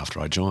attended after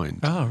I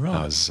joined. Oh, right.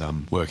 I was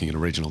working at a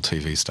regional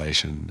TV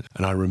station,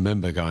 and I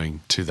remember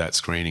going to that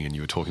screening, and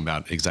you were talking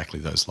about exactly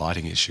those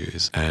lighting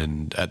issues.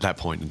 And at that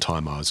point in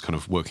time, I was kind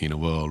of working in a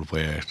world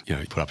where, you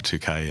put up a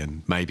 2K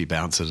and maybe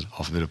bounce it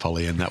off a bit of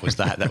poly, and that was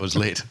that. That was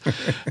lit.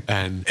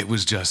 And it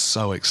was just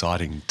so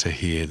exciting to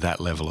hear that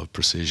level of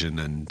precision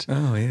and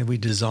we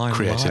designed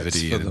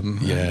creativity lights for them.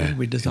 Yeah,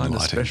 we designed a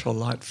special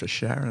light for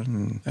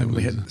Sharon, and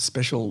we had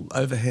special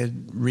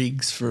overhead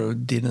rigs for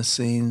dinner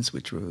scenes,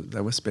 which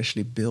they were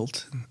specially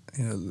built.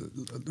 There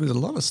was a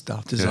lot of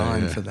stuff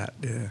designed for that.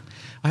 Yeah,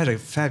 I had a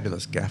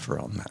fabulous gaffer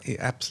on that.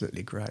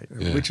 Absolutely great.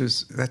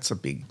 That's a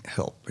big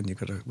help when you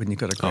got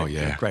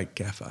a great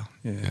gaffer.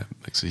 Yeah, it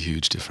makes a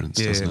huge difference.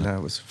 Doesn't it? No,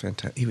 it was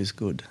fantastic. He was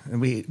good,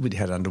 and we'd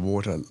had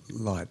underwater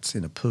lights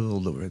in a pool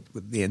that were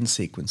with the end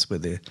sequence where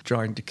they're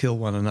trying to kill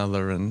one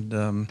another, and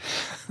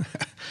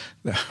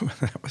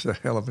that was a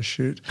hell of a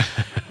shoot.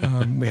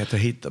 We had to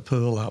heat the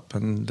pool up,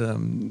 and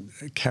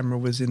the camera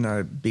was in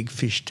a big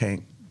fish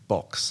tank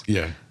box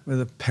with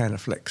a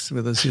Panaflex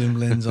with a zoom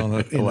lens on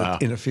it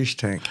in a fish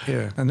tank.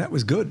 Yeah, and that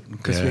was good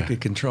because we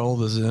could control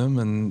the zoom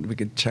and we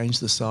could change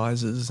the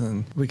sizes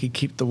and we could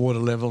keep the water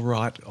level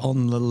right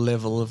on the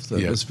level of the.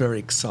 It was very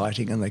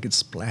exciting, and they could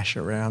splash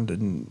around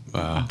and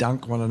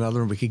dunk one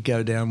another, and we could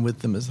go down with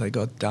them as they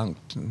got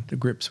dunked, and the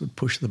grips would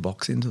push the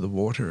box into the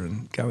water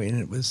and go in.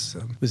 It was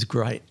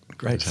great.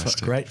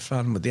 Great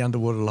fun with the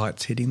underwater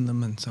lights hitting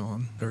them and so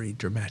on. Very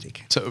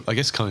dramatic. So I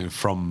guess coming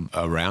from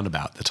around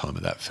about the time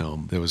of that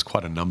film, there was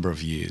quite a number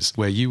of years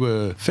where you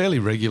were fairly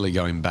regularly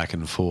going back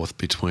and forth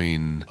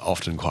between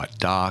often quite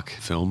dark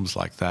films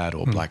like that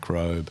or Black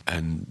Robe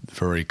and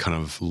very kind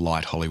of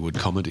light Hollywood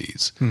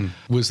comedies.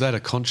 Was that a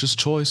conscious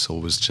choice,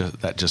 or was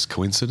that just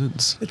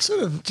coincidence? It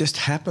sort of just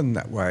happened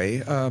that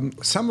way.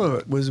 Some of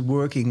it was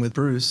working with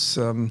Bruce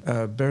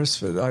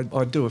Beresford.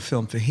 I'd do a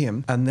film for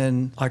him, and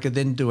then I could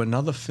then do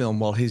another film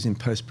while he's in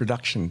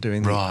post-production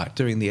doing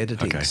the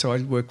editing. Okay. So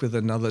I'd work with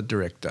another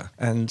director,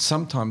 and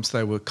sometimes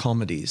they were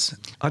comedies.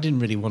 I didn't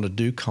really want to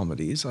do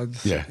comedies.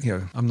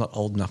 I'm not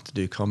old enough to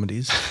do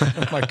comedies.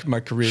 my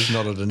career's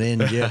not at an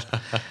end yet.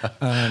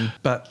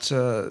 But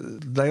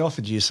they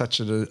offered you such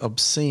an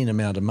obscene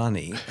amount of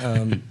money.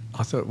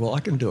 I thought, well, I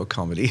can do a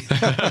comedy.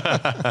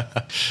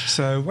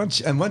 So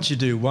once you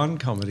do one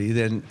comedy,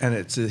 then and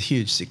it's a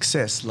huge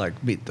success,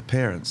 like Meet the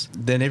Parents,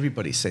 then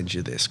everybody sends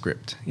you their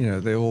script.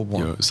 They all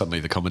want. You're suddenly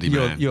the comedy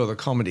man. You're the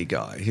comedy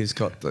guy.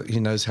 He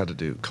knows how to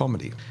do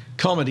comedy.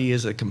 Comedy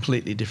is a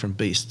completely different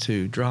beast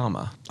to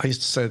drama. I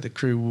used to say the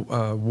crew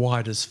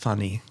wide as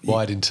funny.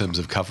 Wide in terms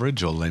of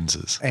coverage or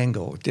lenses?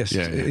 Angle, just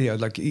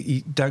like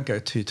you don't go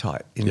too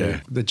tight. You know,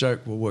 the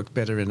joke will work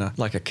better in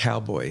like a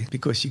cowboy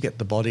because you get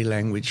the body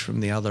language from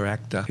the other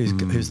actor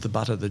who's the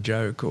butt of the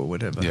joke or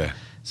whatever. Yeah.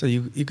 So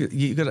you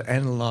got to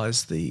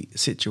analyse the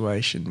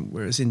situation,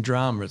 whereas in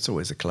drama it's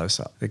always a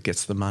close-up that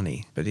gets the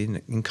money. But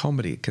in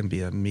comedy it can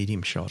be a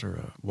medium shot or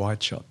a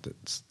wide shot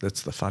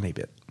that's the funny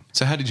bit.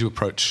 So how did you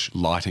approach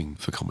lighting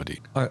for comedy?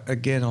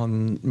 Again,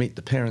 on Meet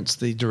the Parents,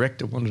 the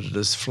director wanted it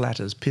as flat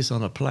as piss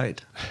on a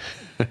plate.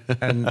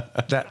 And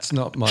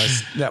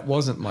that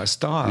wasn't my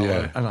style.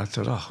 Yeah. And I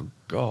thought, oh,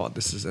 God,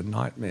 this is a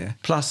nightmare.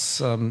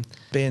 Plus,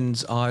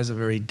 Ben's eyes are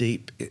very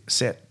deep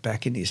set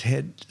back in his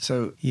head.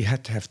 So you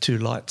had to have two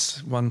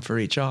lights, one for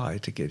each eye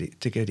to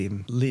get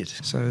him lit.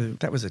 So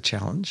that was a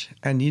challenge.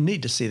 And you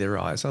need to see their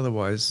eyes.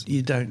 Otherwise,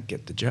 you don't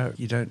get the joke.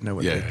 You don't know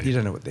what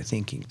they're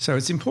thinking. So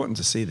it's important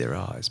to see their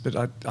eyes. But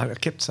I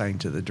kept saying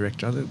to the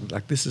director,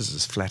 like, this is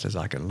as flat as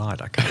I can light.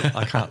 I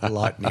can't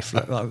light any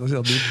flat.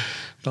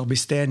 They'll be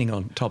standing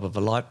on top of a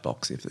light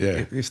box if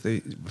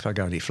I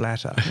go any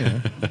flatter. You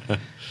know?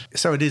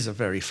 So it is a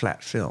very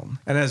flat film.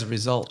 And as a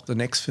result, the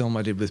next film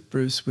I did with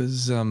Bruce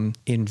was in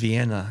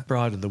Vienna,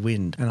 Bride of the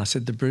Wind. And I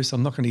said to Bruce,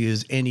 I'm not going to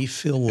use any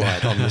fill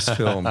light on this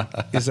film.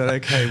 Is that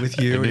okay with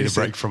you? You need a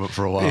break from it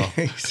for a while.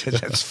 He said,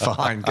 that's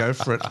fine, go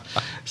for it.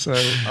 So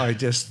I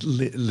just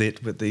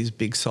lit with these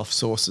big soft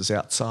saucers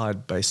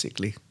outside,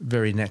 basically,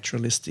 very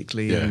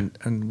naturalistically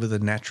and with a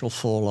natural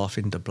fall off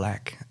into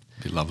black.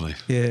 Be lovely.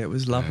 Yeah, it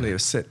was lovely. It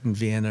was set in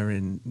Vienna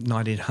in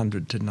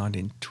 1900 to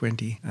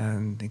 1920,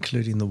 and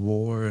including the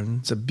war.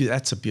 And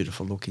that's a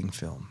beautiful looking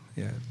film.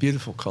 Yeah,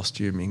 beautiful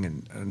costuming,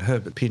 and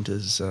Herbert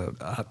Pinter's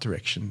art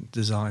direction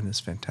design is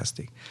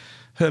fantastic.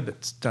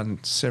 Herbert's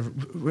done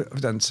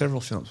several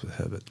films with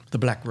Herbert. The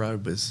Black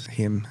Robe was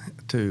him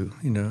too,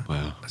 you know.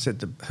 Wow. I said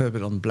to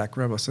Herbert on Black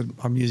Robe, I said,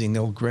 I'm using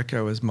El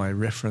Greco as my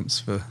reference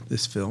for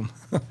this film.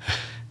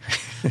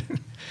 He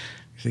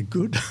said,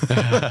 good.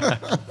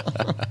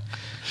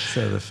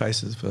 So the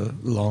faces were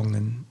long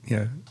and, you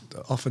know,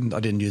 often I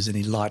didn't use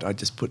any light. I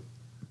just put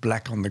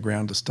black on the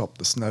ground to stop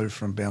the snow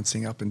from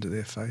bouncing up into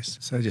their face.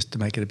 So just to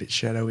make it a bit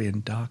shadowy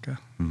and darker.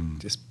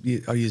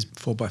 I used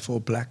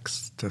 4x4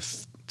 blacks to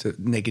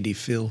negative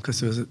fill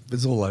because it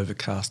was all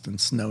overcast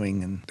and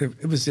snowing, and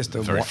it was just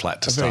a very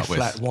flat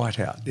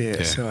whiteout.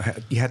 Yeah. So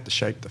you had to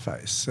shape the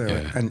face. So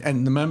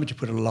and the moment you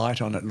put a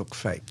light on it, looked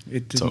fake.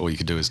 So all you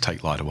could do is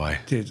take light away.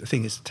 The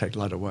thing is to take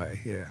light away.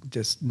 Yeah,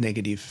 just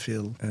negative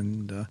fill,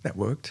 and that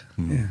worked.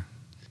 Yeah.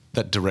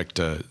 That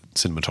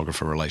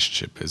director-cinematographer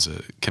relationship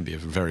can be a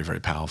very, very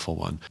powerful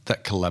one.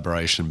 That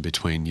collaboration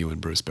between you and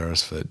Bruce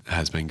Beresford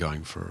has been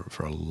going for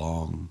a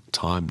long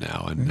time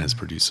now and has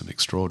produced some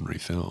extraordinary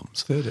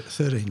films.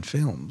 13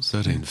 films.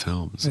 13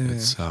 films.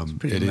 Yeah,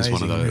 It is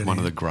one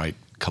of the great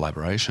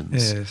collaborations.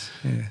 Yes,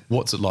 yeah.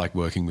 What's it like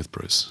working with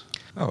Bruce?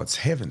 Oh, it's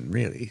heaven,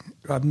 really.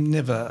 I'm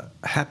never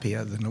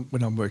happier than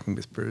when I'm working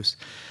with Bruce.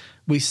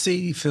 We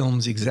see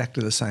films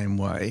exactly the same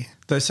way,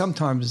 though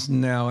sometimes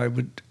now I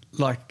would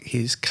like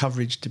his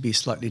coverage to be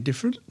slightly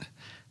different.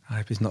 I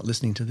hope he's not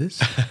listening to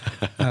this.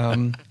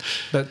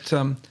 But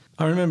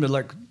I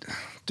remember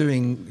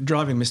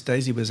Driving Miss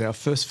Daisy was our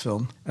first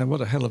film, and what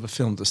a hell of a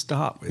film to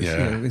start with.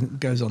 Yeah. You know, it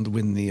goes on to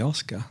win the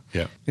Oscar.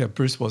 Yeah. Yeah,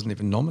 Bruce wasn't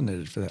even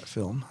nominated for that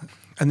film.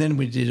 And then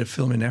we did a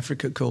film in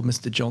Africa called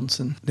Mr.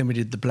 Johnson. Then we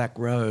did The Black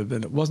Robe,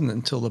 and it wasn't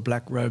until The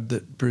Black Robe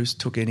that Bruce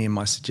took any of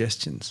my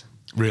suggestions.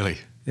 Really?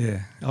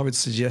 Yeah. I would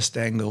suggest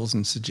angles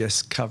and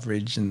suggest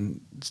coverage and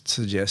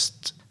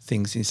suggest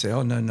things, and he'd say,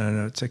 "Oh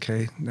no, it's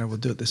okay. No, we'll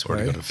do it this way."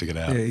 Already got it figured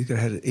out.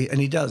 Yeah, and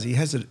he does. He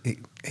has it.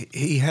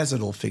 He has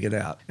it all figured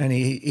out, and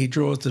he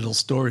draws little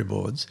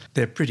storyboards.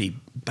 They're pretty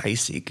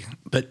basic,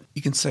 but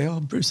you can say, "Oh,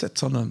 Bruce,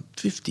 that's on a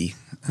 50,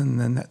 and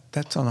then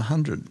that's on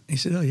 100." He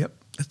said, "Oh, yep,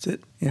 that's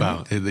it." You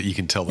know? Wow, you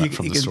can tell that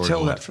from the storyboard. You can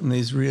tell that from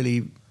these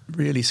really,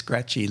 really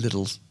scratchy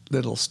little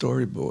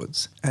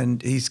storyboards,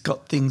 and he's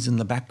got things in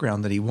the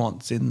background that he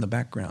wants in the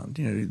background.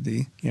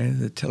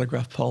 The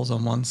telegraph poles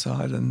on one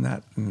side and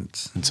that, and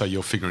so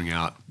you're figuring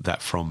out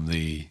that from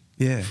the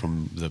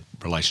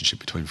relationship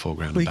between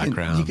foreground and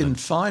background. You can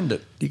find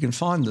it. You can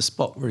find the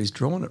spot where he's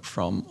drawn it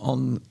from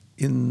on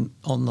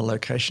the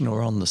location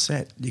or on the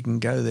set. You can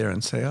go there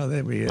and say, "Oh,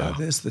 there we are.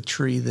 There's the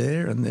tree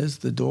there, and there's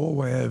the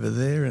doorway over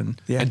there." And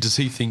does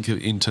he think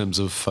in terms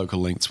of focal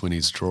lengths when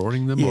he's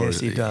drawing them?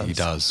 Yes, or he does. He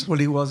does.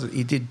 Well,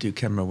 he did do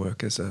camera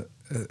work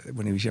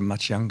when he was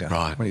much younger,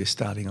 right, when he was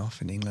starting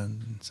off in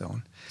England and so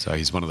on. So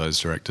he's one of those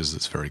directors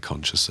that's very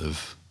conscious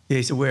of. Yeah,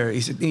 he's aware.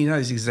 He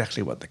knows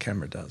exactly what the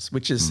camera does,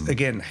 which is,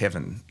 again,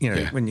 heaven.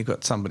 When you've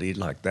got somebody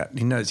like that,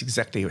 he knows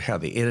exactly how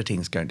the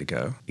editing is going to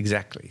go.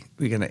 Exactly.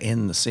 We're going to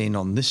end the scene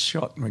on this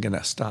shot, and we're going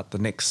to start the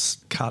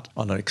next cut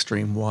on an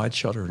extreme wide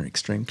shot or an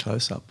extreme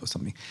close-up or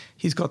something.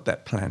 He's got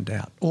that planned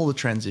out. All the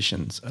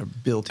transitions are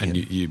built in. And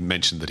you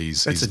mentioned that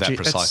he's that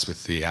precise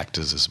with the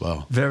actors as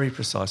well. Very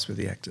precise with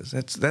the actors.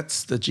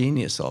 That's the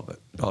genius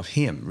of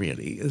him,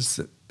 really, is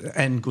that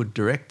and good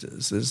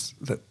directors is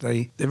that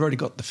they've already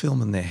got the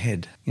film in their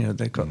head. You know,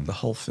 they've got the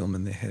whole film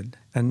in their head.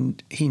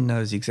 And he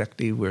knows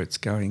exactly where it's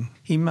going.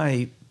 He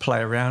may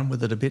play around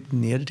with it a bit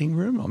in the editing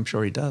room. I'm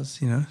sure he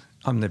does, you know.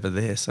 I'm never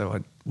there, so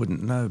I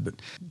wouldn't know. But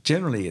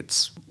generally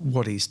it's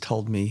what he's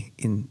told me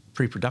in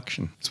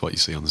pre-production. It's what you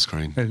see on the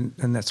screen.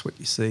 And that's what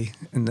you see.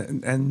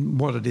 And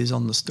what it is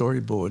on the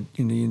storyboard,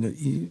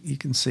 you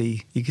can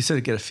see, you can sort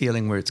of get a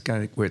feeling where it's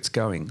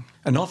going.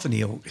 And often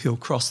he'll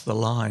cross the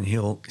line.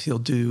 He'll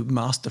do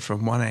master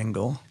from one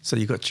angle. So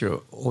you've got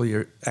all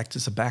your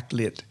actors are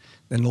backlit.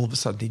 Then all of a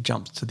sudden he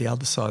jumps to the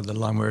other side of the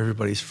line where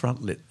everybody's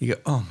front lit. You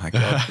go, oh my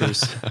God,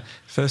 Bruce.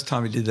 First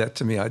time he did that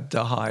to me, I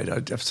died. I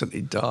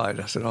absolutely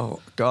died. I said,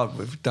 oh God,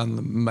 we've done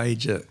the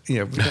major,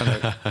 we've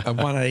done a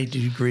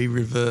 180 degree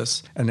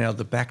reverse, and now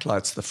the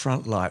backlight's the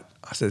front light.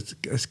 I said,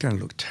 it's going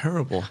to look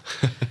terrible.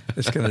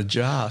 It's going to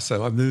jar.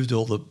 So I moved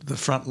all the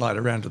front light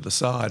around to the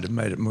side and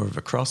made it more of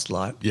a cross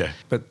light. Yeah.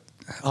 But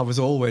I was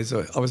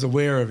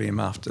aware of him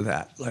after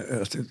that. Like,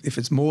 if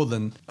it's more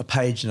than a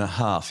page and a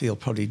half, he'll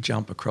probably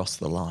jump across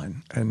the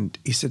line. And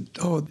he said,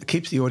 oh, it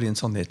keeps the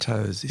audience on their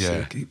toes. He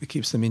said, it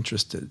keeps them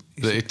interested.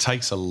 It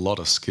takes a lot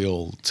of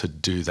skill to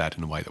do that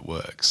in a way that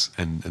works.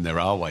 And there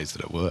are ways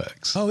that it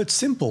works. Oh, it's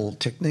simple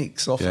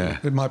techniques. Often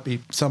it might be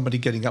somebody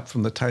getting up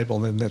from the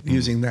table and then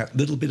using that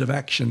little bit of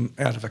action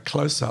out of a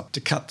close-up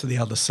to cut to the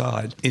other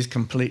side is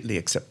completely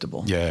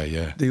acceptable. Yeah,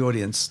 yeah. The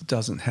audience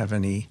doesn't have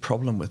any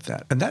problem with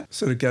that. And that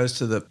sort of goes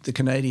to the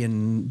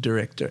Canadian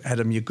director,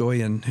 Adam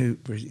Ugoyan,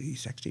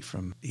 he's actually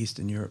from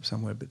Eastern Europe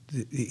somewhere, but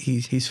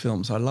his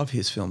films, I love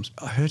his films.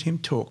 I heard him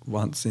talk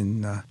once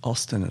in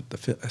Austin at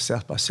the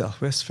South by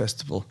Southwest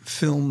Festival.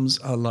 Films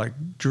are like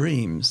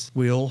dreams.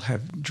 We all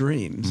have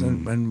dreams,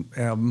 and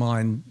our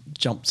mind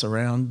jumps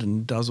around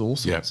and does all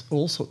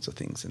sorts of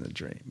things in a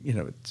dream.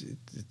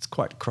 It's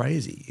quite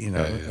crazy. You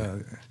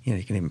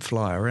can even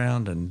fly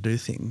around and do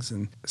things,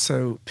 and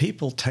so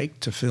people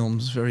take to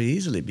films very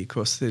easily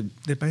because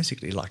they're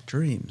basically like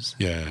dreams.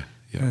 Yeah.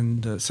 Yeah.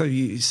 And so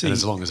you see, and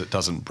as long as it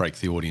doesn't break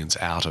the audience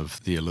out of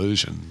the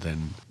illusion,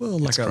 then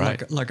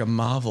like a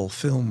Marvel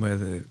film where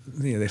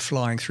they're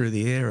flying through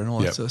the air and all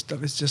that sort of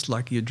stuff. It's just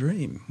like your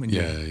dream when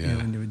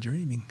you're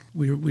dreaming.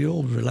 We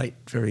all relate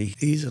very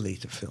easily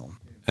to film.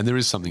 And there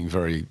is something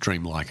very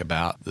dreamlike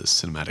about the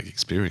cinematic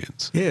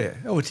experience. Yeah.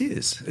 Oh, it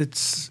is.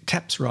 It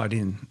taps right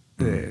in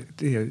there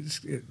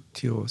to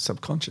your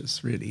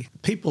subconscious, really.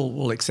 People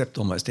will accept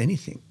almost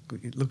anything.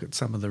 You look at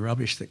some of the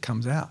rubbish that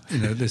comes out.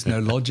 There's no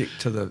logic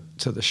to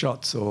the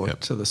shots or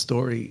to the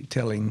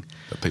storytelling.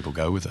 But people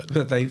go with it.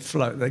 But they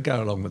flow. They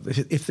go along with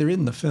it. If they're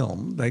in the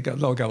film,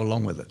 they'll go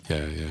along with it.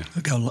 Yeah, yeah.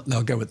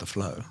 They'll go with the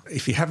flow.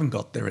 If you haven't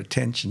got their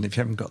attention, if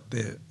you haven't got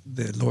their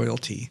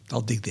loyalty,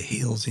 they'll dig their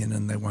heels in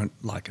and they won't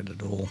like it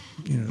at all.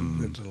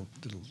 It'll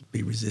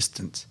be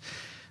resistance.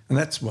 And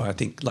that's why I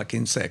think, like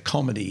in, say, a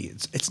comedy,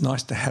 it's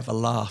nice to have a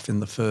laugh in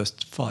the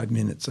first 5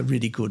 minutes, a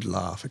really good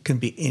laugh. It can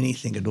be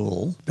anything at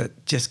all,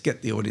 but just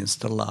get the audience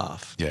to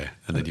laugh. Yeah,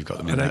 and then you've got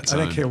them in that zone.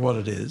 I don't care what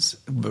it is,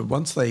 but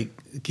once they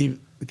give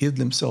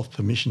themselves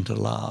permission to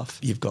laugh,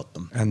 you've got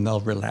them, and they'll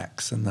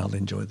relax and they'll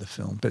enjoy the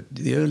film. But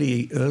the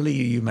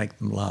earlier you make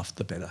them laugh,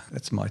 the better.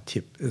 That's my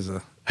tip as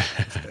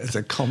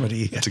a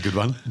comedy. That's a good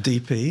one.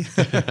 DP.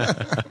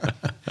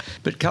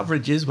 But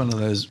coverage is one of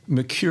those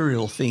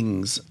mercurial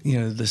things.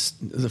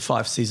 The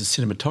 5 C's of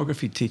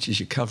cinematography teaches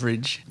you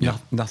coverage. Yeah.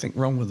 Nothing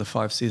wrong with the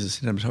 5 C's of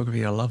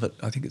cinematography. I love it.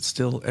 I think it's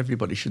still,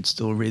 everybody should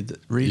still read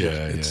it.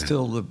 It's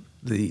still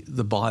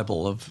the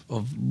Bible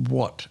of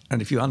what.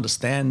 And if you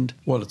understand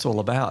what it's all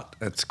about,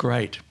 that's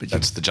great. But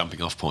that's the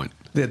jumping off point.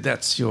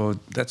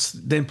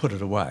 Then put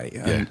it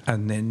away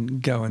and then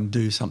go and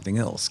do something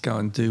else. Go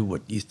and do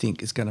what you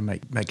think is going to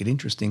make it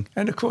interesting.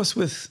 And of course,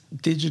 with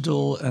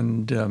digital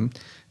and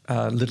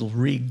little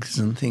rigs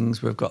and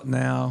things we've got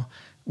now,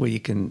 where you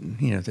can,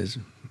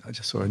 I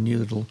just saw a new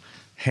little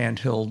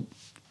handheld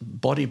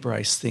body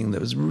brace thing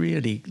that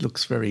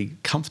looks very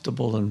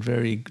comfortable and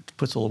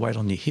puts all the weight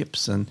on your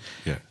hips, and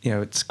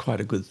it's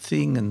quite a good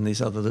thing. And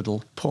these other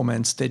little poor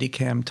man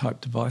Steadicam type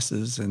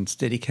devices, and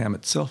Steadicam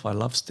itself, I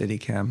love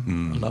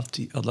Steadicam. I love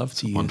to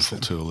use it. Wonderful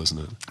tool, isn't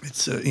it?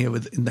 It's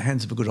in the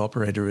hands of a good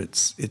operator,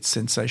 it's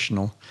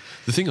sensational.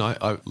 The thing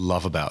I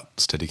love about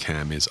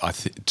Steadicam is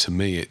to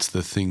me it's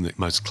the thing that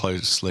most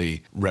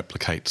closely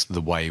replicates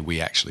the way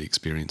we actually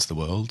experience the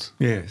world.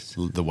 Yes,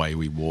 the way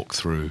we walk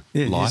through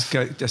life.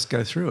 Just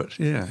go through it,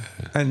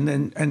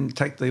 and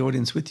take the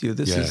audience with you.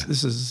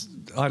 This is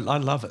I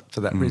love it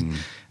for that reason.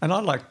 And I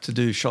like to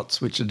do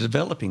shots which are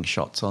developing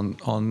shots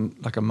on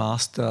like a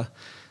master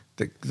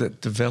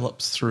that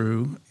develops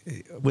through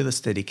with a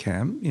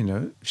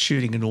Steadicam,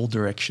 shooting in all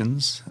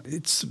directions.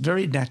 It's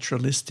very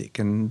naturalistic,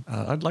 and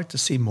I'd like to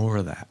see more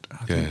of that.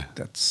 I think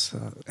that's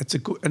it's a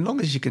good, as long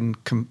as you can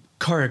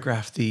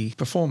choreograph the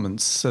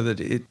performance so that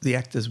the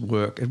actors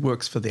it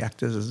works for the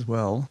actors as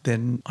well,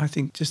 then I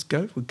think just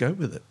go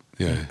with it.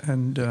 Yeah,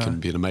 and it can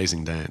be an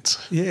amazing dance.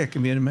 Yeah, it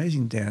can be an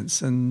amazing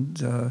dance,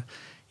 and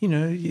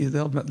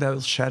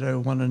they'll shadow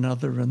one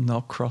another and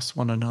they'll cross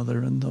one another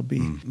and there'll be,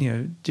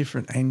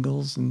 different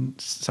angles, and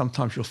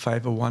sometimes you'll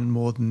favour one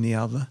more than the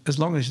other. As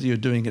long as you're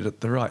doing it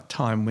at the right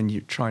time when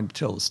you're trying to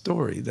tell the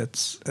story,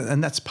 that's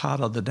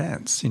part of the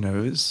dance,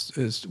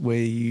 is where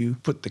you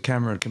put the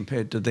camera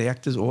compared to the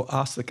actors, or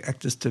ask the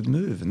actors to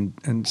move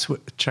and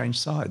change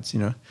sides,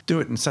 Do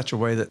it in such a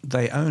way that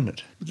they own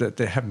it, that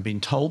they haven't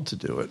been told to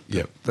do it,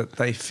 that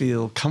they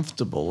feel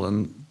comfortable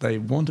and they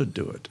want to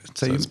do it.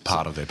 So it's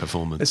part of their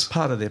performance. It's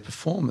part of their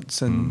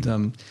performance,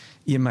 and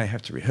you may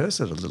have to rehearse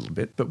it a little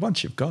bit, but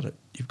once you've got it,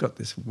 you've got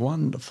this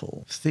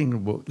wonderful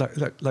thing.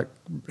 Like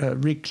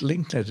Rick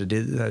Linklater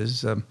did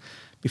those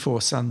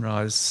before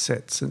sunrise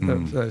sets,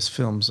 and those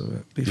films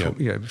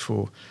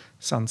before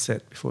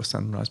sunset, before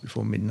sunrise,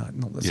 before midnight,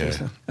 and all that sort of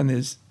stuff. And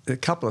there's a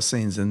couple of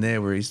scenes in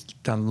there where he's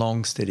done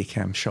long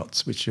Steadicam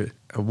shots, which are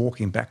a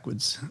walking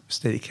backwards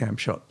Steadicam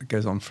shot that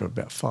goes on for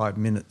about 5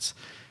 minutes.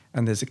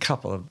 And there's a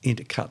couple of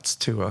intercuts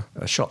to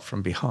a shot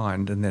from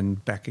behind and then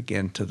back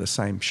again to the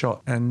same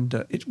shot. And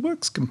it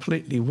works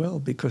completely well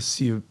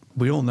because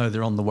we all know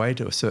they're on the way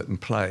to a certain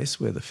place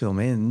where the film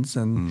ends,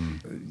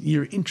 and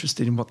you're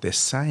interested in what they're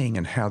saying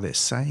and how they're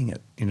saying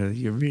it.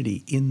 You're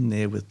really in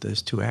there with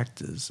those two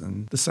actors.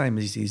 And the same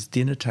as his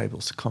dinner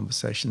tables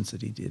conversations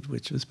that he did,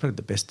 which was probably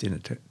the best dinner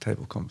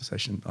table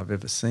conversation I've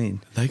ever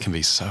seen. They can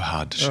be so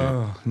hard to shoot.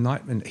 Oh,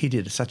 Nightman, he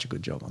did such a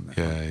good job on that.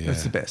 Yeah.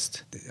 That's the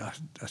best.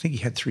 I think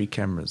he had 3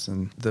 cameras,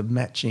 and the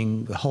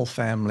matching, the whole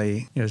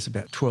family, it's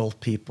about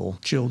 12 people,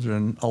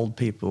 children, old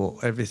people,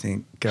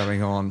 everything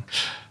going on.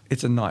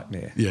 It's a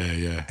nightmare.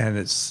 Yeah. And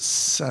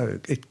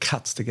it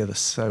cuts together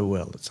so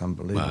well. It's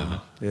unbelievable.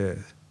 Wow. Yeah.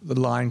 The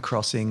line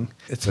crossing,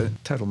 it's a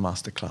total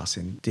masterclass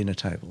in dinner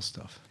table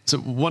stuff. So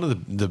one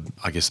of the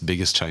I guess,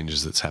 biggest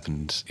changes that's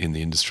happened in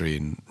the industry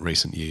in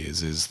recent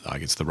years is, I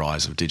guess, the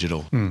rise of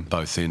digital,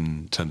 both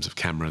in terms of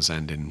cameras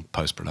and in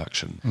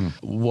post-production.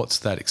 What's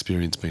that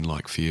experience been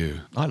like for you?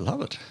 I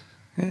love it.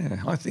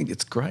 Yeah, I think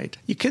it's great.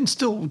 You can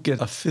still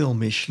get a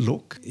filmish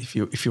look if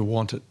you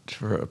want it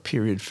for a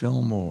period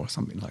film or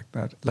something like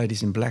that.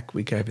 Ladies in Black,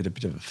 we gave it a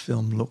bit of a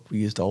film look. We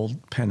used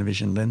old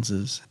Panavision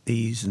lenses,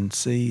 E's and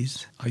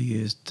C's. I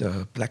used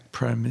black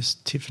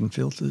ProMist Tiffin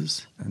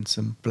filters and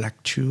some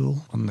black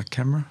tulle on the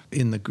camera.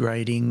 In the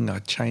grading, I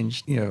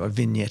changed, I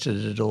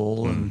vignetted it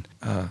all, and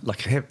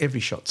every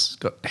shot's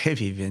got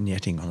heavy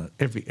vignetting on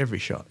it, every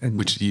shot. And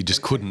which you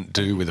just couldn't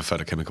do with a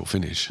photochemical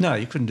finish. No,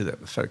 you couldn't do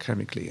that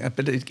photochemically,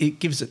 but it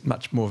gives it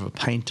much more of a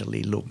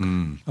painterly look.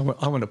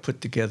 I want to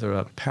put together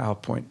a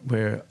PowerPoint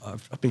where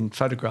I've been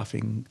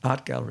photographing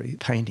art gallery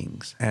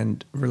paintings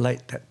and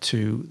relate that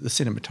to the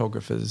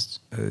cinematographer's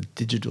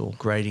digital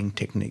grading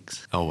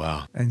techniques. Oh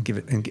wow! And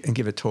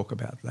give a talk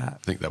about that.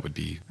 I think that would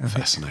be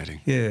fascinating.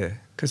 Yeah.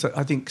 Because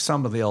I think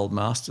some of the old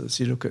masters,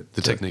 you look at...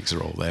 The techniques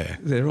are all there.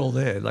 They're all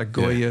there, like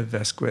Goya,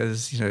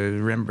 Vasquez,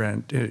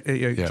 Rembrandt.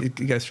 You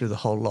go through the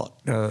whole lot.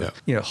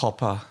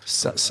 Hopper,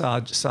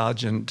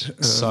 Sargent.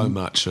 So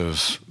much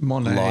of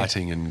Monet,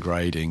 lighting and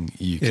grading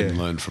you can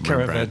learn from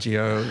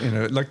Caravaggio,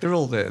 Rembrandt. They're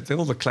all there.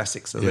 All the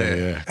classics are there.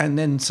 Yeah. And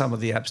then some of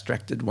the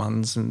abstracted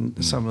ones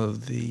and some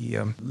of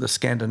the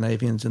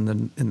Scandinavians in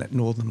that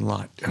Northern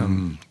Light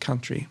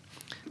country.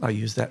 I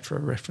used that for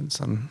a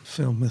reference on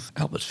film with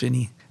Albert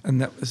Finney,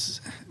 and that was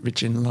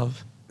rich in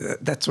love.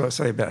 That's what I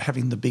say about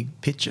having the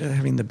big picture,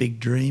 having the big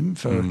dream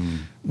for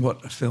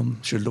what a film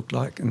should look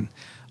like. And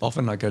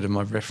often I go to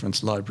my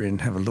reference library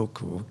and have a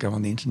look, or go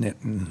on the internet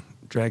and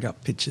drag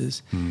up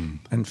pictures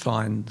and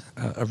find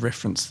a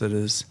reference that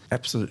is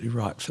absolutely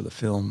right for the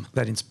film.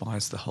 That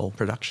inspires the whole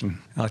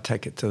production. I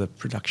take it to the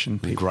production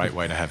people. A great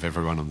way to have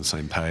everyone on the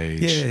same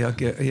page. Yeah,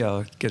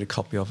 I'll get a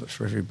copy of it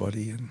for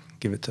everybody and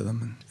give it to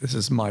them. And this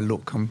is my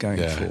look I'm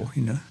going for,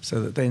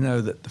 so that they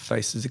know that the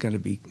faces are going to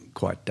be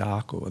quite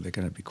dark, or they're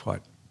going to be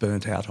quite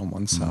burnt out on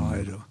one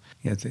side, or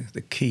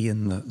the key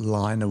and the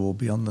liner will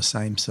be on the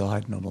same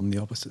side, not on the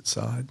opposite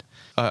side.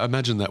 I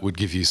imagine that would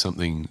give you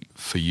something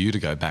for you to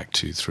go back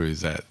to through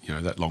that,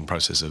 that long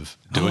process of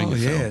doing a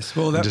film. Yes.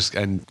 Well,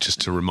 and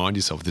just to remind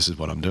yourself, this is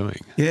what I'm doing.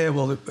 Yeah,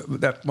 well,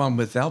 that one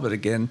with Albert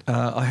again,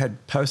 I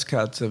had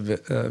postcards of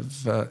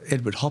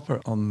Edward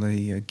Hopper on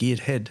the geared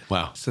head.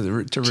 Wow.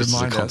 So to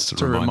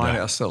remind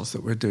ourselves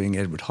that we're doing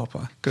Edward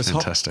Hopper. Because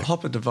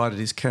Hopper divided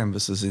his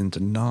canvases into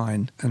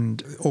 9,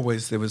 and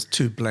always there was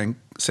 2 blank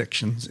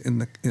sections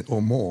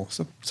or more,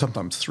 so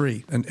sometimes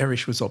 3. And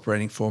Erich was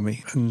operating for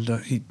me, and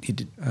he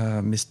did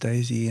Miss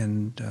Daisy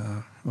and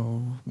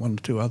 1 or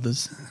 2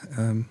 others.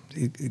 Very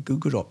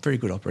good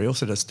operator. He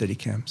also does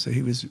Steadicam, so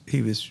he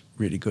was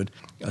really good.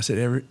 I said,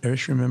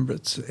 Erich, remember,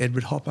 it's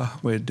Edward Hopper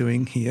we're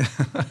doing here.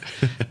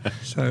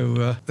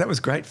 So that was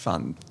great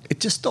fun. It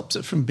just stops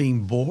it from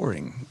being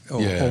boring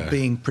or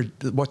being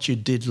what you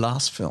did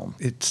last film.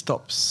 It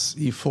stops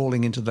you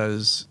falling into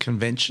those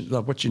conventions,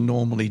 like what you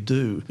normally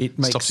do. It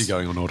stops you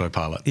going on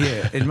autopilot.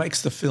 Yeah, it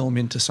makes the film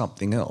into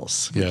something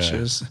else, which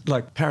is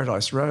like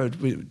Paradise Road.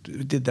 We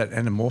did that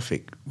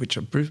anamorphic, which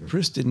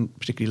Bruce didn't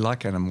particularly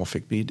like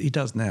anamorphic, but he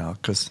does now,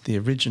 because the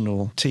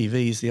original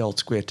TVs, the old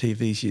square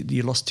TVs,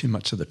 you lost too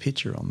much of the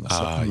picture on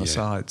the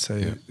side.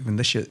 So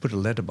unless you put a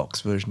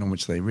letterbox version on,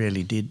 which they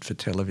rarely did for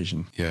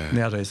television,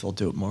 nowadays they'll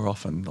do it more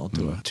often. They'll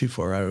do a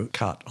 240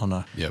 cut on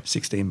a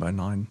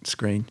 16:9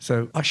 screen.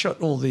 So I shot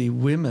all the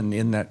women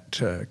in that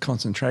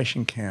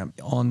concentration camp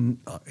on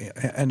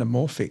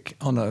anamorphic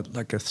on a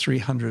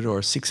 300 or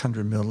a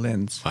 600 mil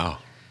lens. Wow.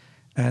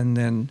 And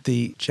then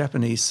the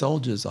Japanese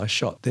soldiers, I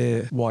shot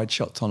their wide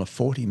shots on a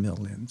 40 mil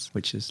lens,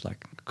 which is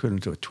like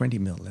equivalent to a 20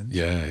 mil lens.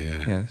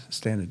 Yeah,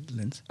 standard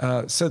lens.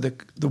 So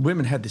the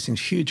women had this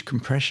huge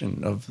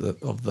compression of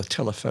the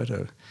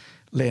telephoto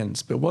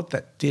lens, but what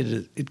that did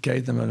is it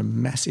gave them a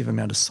massive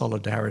amount of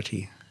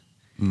solidarity,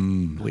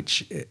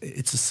 which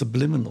it's a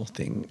subliminal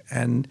thing.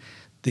 And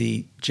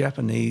the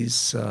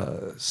Japanese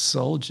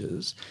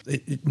soldiers,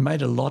 it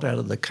made a lot out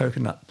of the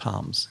coconut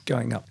palms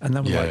going up, and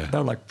they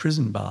were like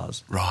prison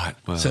bars. Right.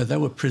 Wow. So they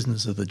were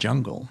prisoners of the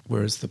jungle,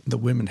 whereas the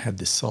women had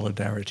this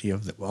solidarity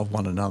of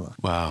one another.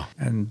 Wow.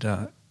 And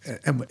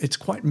it's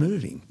quite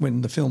moving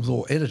when the film's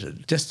all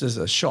edited. Just as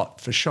a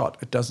shot for shot,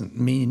 it doesn't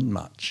mean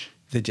much.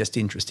 They're just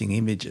interesting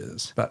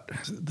images. But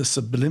the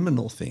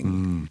subliminal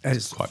thing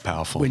is quite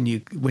powerful. When you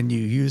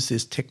use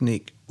this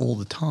technique all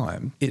the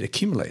time, it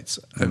accumulates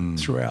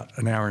throughout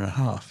an hour and a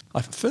half.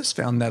 I first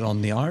found that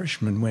on The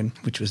Irishman,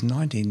 which was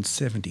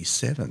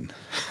 1977.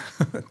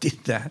 I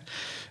did that.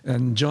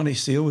 And Johnny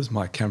Seal was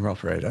my camera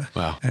operator.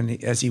 Wow.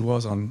 And as he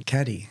was on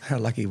Caddy, how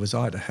lucky was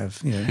I to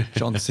have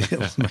John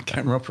Seal as my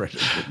camera operator.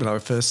 When I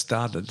first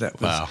started, that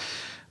was... Wow.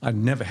 I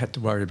never had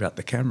to worry about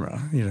the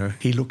camera.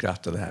 He looked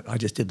after that. I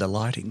just did the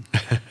lighting.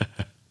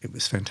 It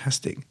was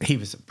fantastic. He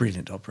was a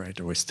brilliant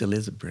operator, or still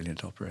is a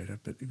brilliant operator,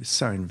 but he was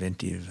so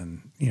inventive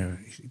and,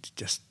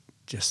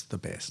 just the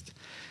best.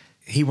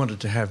 He wanted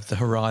to have the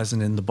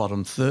horizon in the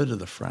bottom third of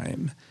the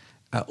frame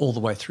all the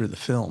way through the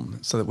film,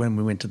 so that when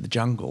we went to the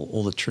jungle,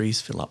 all the trees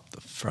fill up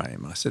the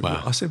frame. I said,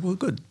 well,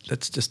 good,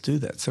 let's just do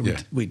that. So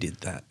we did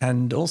that.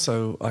 And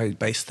also I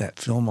based that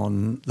film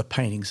on the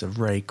paintings of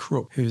Ray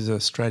Crook, who's an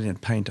Australian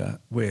painter,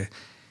 where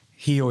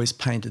he always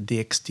painted the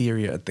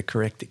exterior at the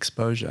correct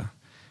exposure,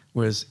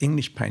 whereas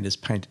English painters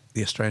paint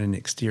the Australian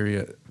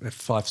exterior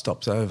 5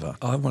 stops over.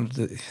 I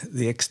wanted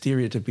the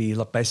exterior to be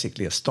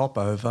basically a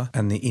stopover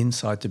and the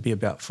inside to be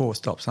about 4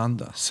 stops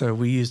under. So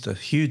we used a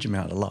huge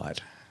amount of light,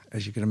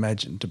 as you can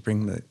imagine, to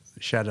bring the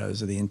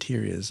shadows of the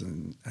interiors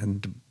and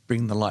to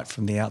bring the light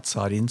from the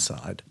outside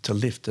inside to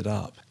lift it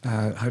up.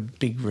 I had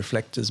big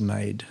reflectors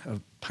made.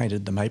 I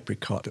painted them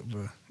apricot that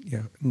were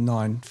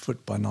 9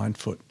 foot by 9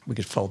 foot. We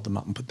could fold them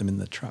up and put them in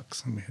the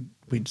trucks, and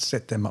we'd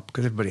set them up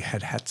because everybody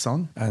had hats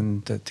on,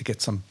 and to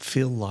get some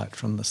fill light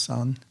from the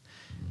sun.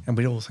 And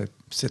we'd also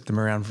set them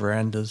around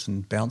verandas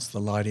and bounce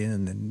the light in,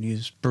 and then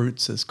use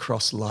brutes as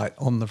cross light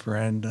on the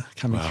veranda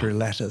coming through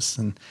lattice.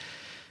 And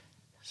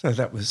so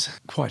that was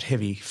quite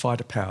heavy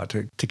fighter power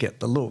to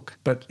get the look.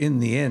 But in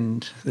the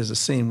end, there's a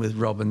scene with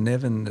Rob and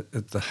Nevin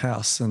at the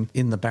house, and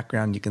in the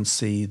background you can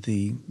see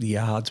the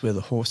yards where the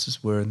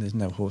horses were, and there's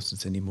no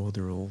horses anymore,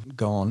 they're all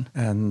gone.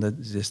 And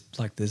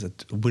there's a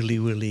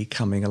willy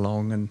coming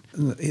along, and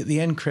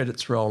the end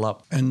credits roll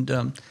up,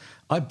 and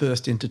I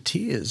burst into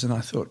tears, and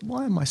I thought,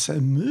 why am I so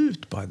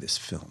moved by this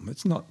film?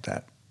 It's not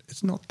that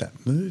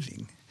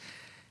moving.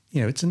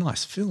 It's a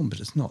nice film,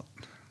 but it's not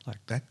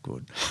like that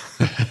good.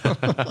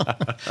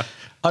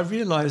 I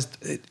realised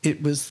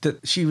it was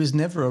that she was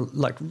never,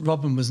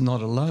 Robin was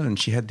not alone.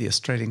 She had the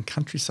Australian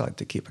countryside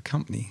to keep her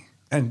company.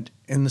 And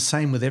the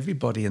same with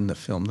everybody in the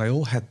film. They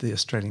all had the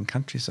Australian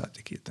countryside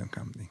to keep them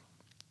company.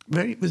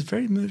 It was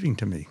very moving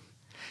to me.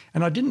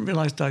 And I didn't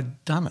realise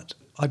I'd done it.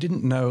 I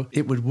didn't know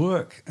it would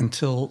work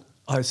until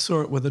I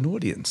saw it with an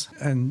audience.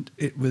 And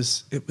it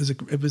was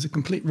a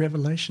complete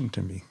revelation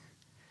to me.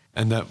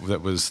 And that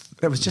was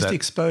just the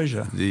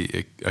exposure,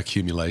 the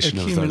accumulation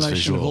of those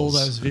visuals, of all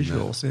those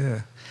visuals.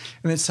 Yeah.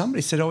 And then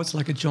somebody said, "Oh, it's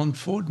like a John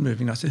Ford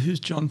movie." And I said, "Who's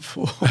John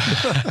Ford?"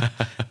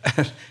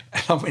 and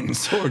I went and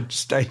saw a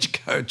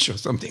Stagecoach or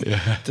something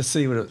to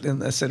see what it.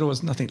 And they said, "Oh,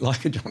 it's nothing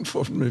like a John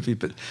Ford movie,"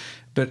 but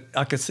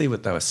I could see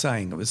what they were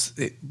saying. It was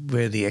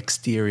where the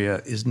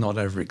exterior is not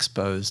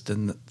overexposed,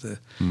 and that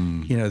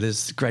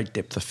there's great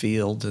depth of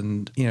field,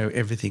 and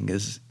everything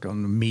is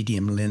on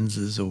medium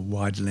lenses or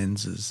wide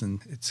lenses,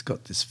 and it's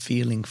got this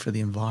feeling for the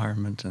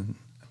environment. And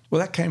well,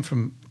 that came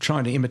from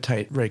trying to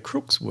imitate Ray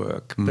Crook's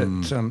work, but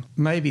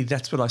maybe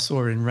that's what I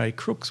saw in Ray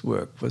Crook's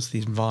work, was the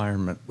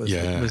environment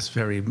was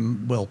very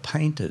well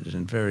painted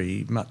and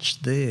very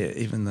much there,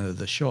 even though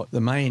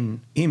the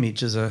main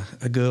image is a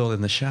girl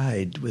in the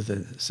shade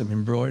with some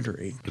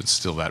embroidery. But it's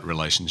still that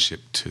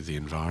relationship to the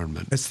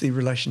environment. It's the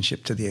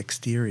relationship to the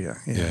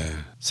exterior.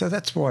 Yeah. So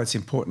that's why it's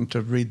important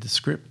to read the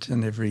script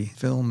in every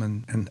film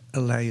and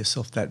allow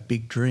yourself that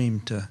big dream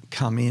to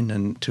come in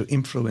and to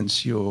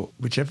influence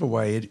whichever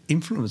way it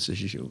influences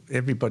influences you.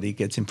 Everybody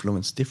gets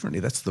influenced differently.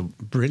 That's the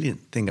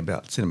brilliant thing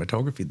about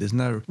cinematography. There's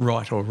no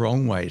right or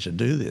wrong way to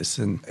do this,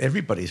 and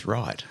everybody's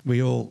right.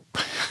 We all...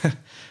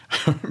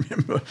 I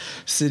remember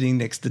sitting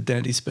next to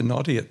Dante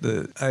Spinotti at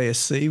the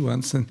ASC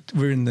once, and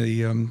we're in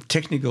the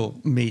technical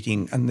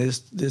meeting, and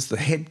there's the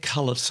head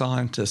colour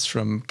scientist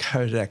from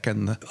Kodak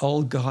and the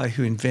old guy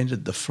who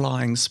invented the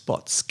flying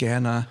spot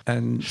scanner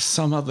and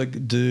some other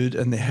dude,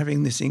 and they're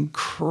having this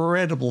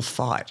incredible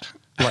fight.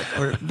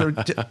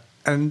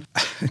 And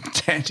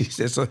Dante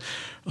says,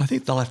 I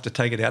think they'll have to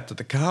take it out to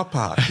the car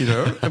park, you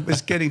know. It was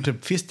getting to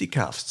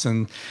fisticuffs,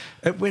 and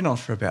it went on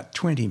for about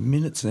 20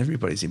 minutes, and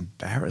everybody's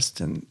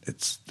embarrassed, and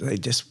they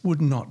just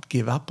would not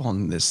give up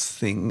on this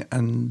thing.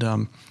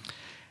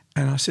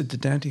 And I said to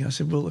Dante, I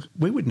said, well,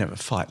 we would never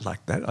fight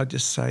like that. I'd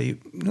just say,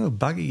 no,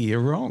 Buggy, you're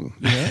wrong.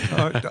 You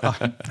know?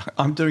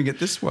 I'm doing it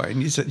this way.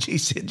 And he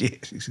said,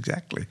 yes,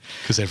 exactly.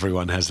 Because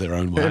everyone has their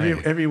own way.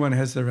 Everyone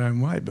has their own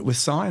way. But with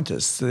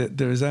scientists,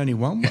 there is only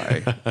one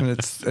way, and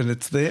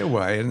it's their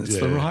way, and it's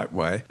the right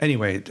way.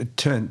 Anyway, it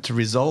turned to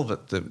resolve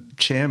it. The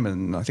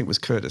chairman, I think it was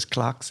Curtis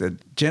Clark, said,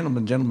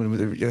 gentlemen,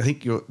 I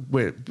think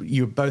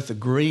you're both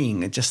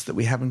agreeing. It's just that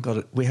we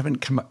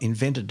haven't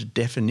invented a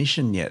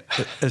definition yet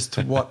as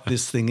to what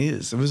this thing is.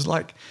 It was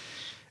like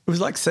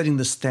setting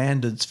the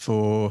standards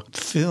for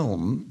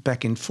film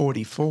back in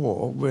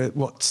 1944,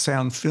 what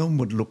sound film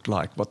would look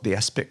like, what the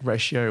aspect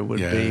ratio would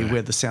be,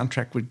 where the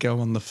soundtrack would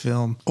go on the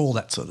film, all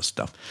that sort of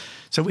stuff.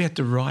 So we had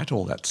to write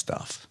all that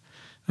stuff.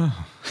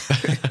 Oh.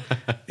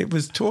 It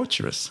was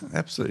torturous,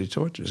 absolutely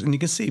torturous. And you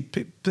can see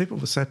people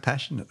were so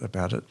passionate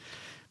about it.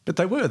 But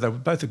they were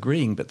both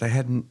agreeing, but they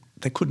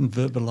couldn't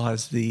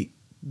verbalise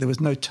there was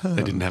no term.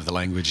 They didn't have the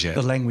language yet.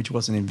 The language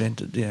wasn't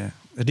invented, yeah.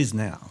 It is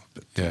now.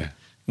 But,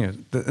 you know,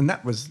 and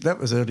that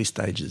was early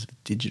stages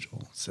of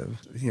digital. So,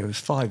 you know,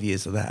 5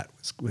 years of that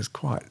was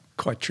quite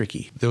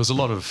tricky. There was a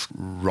lot of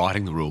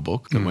writing the rule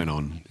book that went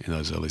on in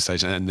those early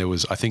stages. And there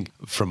was, I think,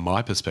 from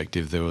my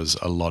perspective, there was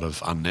a lot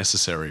of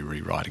unnecessary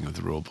rewriting of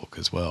the rule book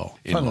as well,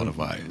 in a lot of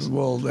ways.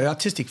 Well, the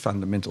artistic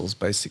fundamentals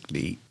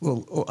basically,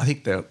 I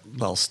think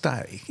they'll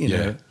stay. You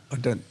know, I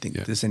don't think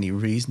there's any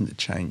reason to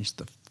change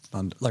the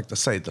like to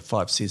say the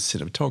 5 C's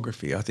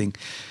cinematography, I think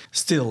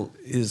still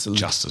is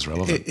just as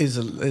relevant.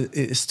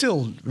 Is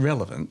still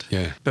relevant.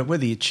 Yeah. But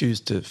whether you choose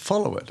to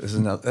follow it is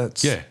another.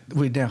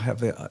 We now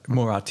have a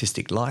more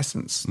artistic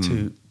license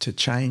to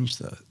change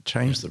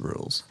the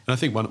rules. And I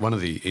think one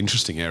of the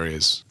interesting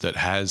areas that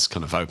has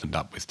kind of opened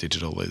up with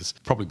digital is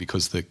probably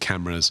because the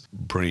cameras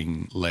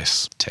bring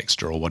less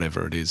texture or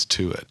whatever it is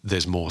to it.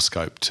 There's more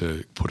scope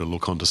to put a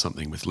look onto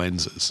something with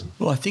lenses.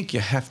 Well, I think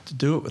you have to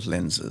do it with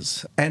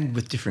lenses and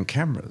with different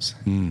cameras.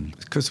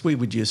 Because we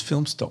would use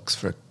film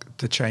stocks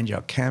to change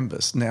our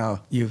canvas.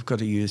 Now you've got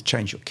to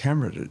change your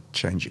camera to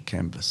change your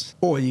canvas.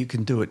 Or you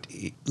can do it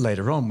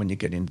later on when you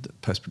get into the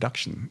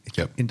post-production,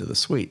 into the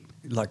suite.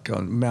 Like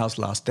on Mao's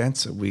Last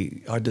Dancer,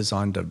 I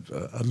designed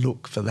a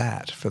look for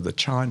that, for the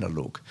China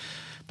look.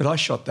 But I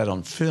shot that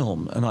on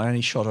film, and I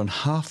only shot on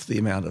half the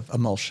amount of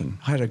emulsion.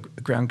 I had a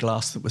ground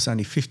glass that was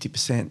only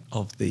 50%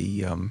 of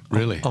the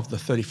of the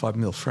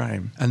 35mm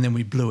frame, and then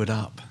we blew it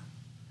up.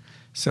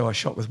 So I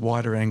shot with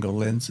wider angle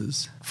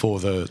lenses. For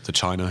the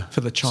China?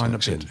 For the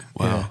China selection. bit.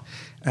 Wow. Yeah.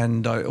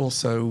 And I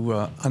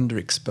also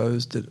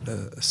underexposed it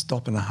a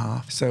stop and a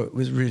half. So it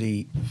was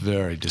really...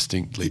 Very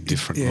distinctly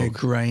different look.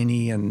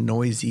 Grainy and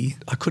noisy.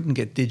 I couldn't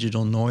get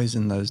digital noise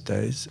in those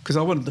days because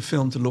I wanted the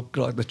film to look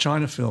like the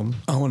China film.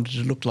 I wanted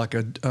it to look like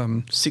a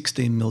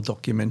 16mm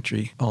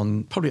documentary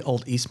on probably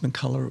old Eastman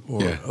colour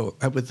or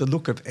with the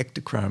look of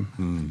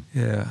Ektachrome.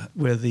 Yeah,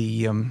 where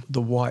the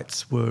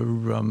whites were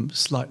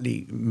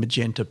slightly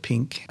magenta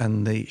pink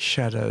and the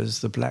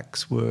shadows, the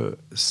blacks were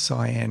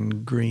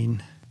cyan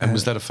green. And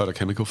was that a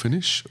photochemical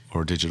finish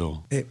or a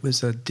digital? It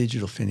was a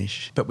digital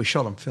finish, but we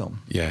shot on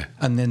film. Yeah.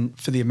 And then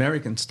for the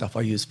American stuff,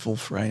 I used full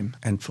frame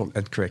and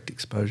correct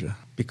exposure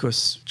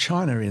because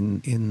China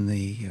in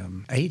the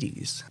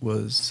 80s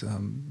was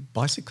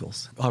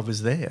bicycles. I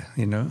was there,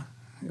 you know.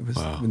 It was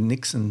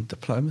Nixon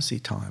diplomacy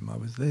time. I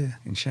was there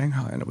in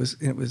Shanghai, and it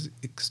was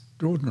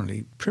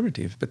extraordinarily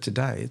primitive. But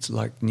today, it's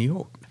like New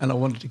York, and I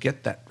wanted to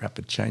get that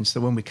rapid change.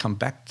 So when we come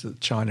back to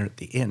China at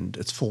the end,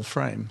 it's full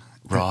frame.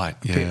 Right.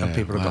 And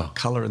people have got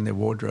colour in their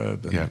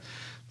wardrobe, and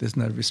there's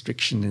no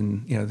restriction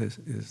in there's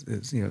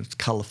it's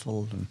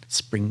colourful and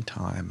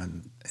springtime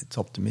and it's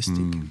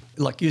optimistic.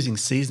 Like using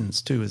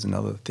seasons too is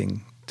another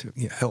thing to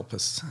help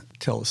us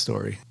tell the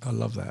story. I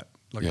love that.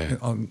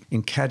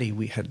 In Caddy,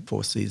 we had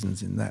 4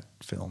 seasons in that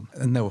film,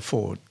 and there were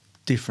 4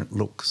 different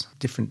looks,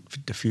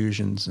 different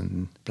diffusions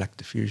and black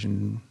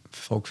diffusion,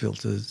 fog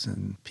filters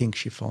and pink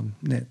chiffon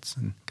nets,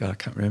 and God, I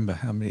can't remember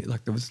how many.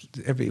 Like there was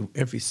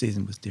every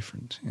season was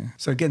different. Yeah.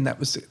 So again, that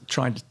was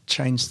trying to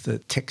change the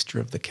texture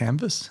of the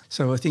canvas.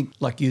 So I think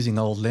like using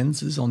old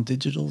lenses on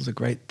digital is a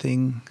great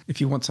thing.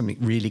 If you want something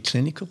really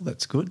clinical,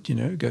 that's good.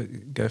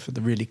 Go for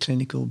the really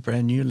clinical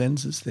brand new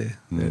lenses. They're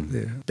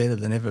better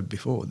than ever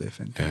before. They're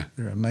fantastic.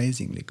 They're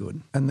amazingly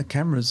good. And the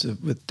cameras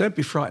don't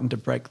be frightened to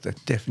break the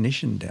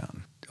definition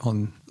down.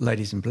 on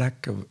Ladies in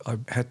Black, I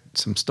had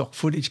some stock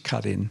footage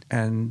cut in,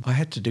 and I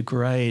had to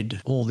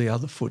degrade all the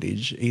other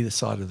footage either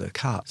side of the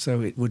cut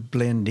so it would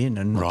blend in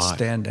and not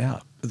stand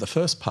out. The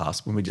first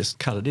pass, when we just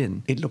cut it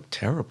in, it looked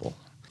terrible.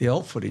 The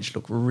old footage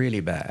looked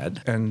really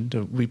bad, and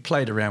we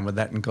played around with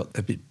that and got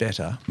a bit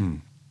better.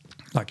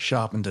 Like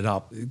sharpened it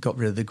up, got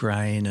rid of the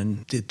grain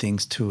and did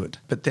things to it.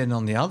 But then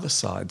on the other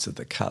sides of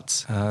the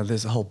cuts,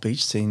 there's a whole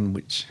beach scene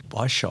which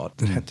I shot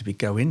that had to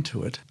go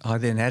into it. I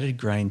then added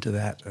grain to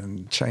that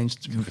and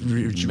changed...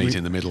 meet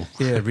in the middle.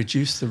 Yeah,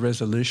 reduced the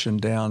resolution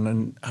down,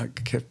 and I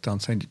kept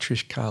on saying to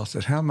Trish Kyle,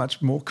 said, how much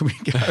more can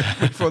we go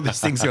before this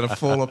thing's going to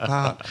fall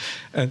apart?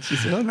 And she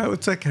said, oh no,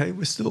 it's okay,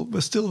 we're still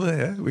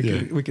there,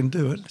 we can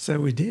do it. So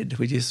we did.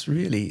 We just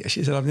really...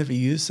 She said, I've never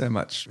used so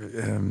much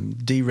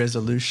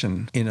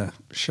de-resolution in a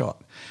shot.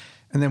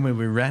 And then when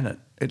we ran it,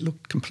 it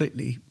looked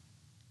completely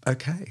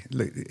okay.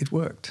 It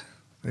worked.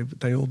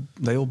 They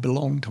all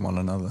belong to one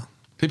another.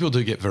 People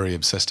do get very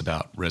obsessed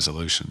about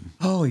resolution.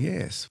 Oh,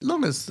 yes. As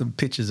long as the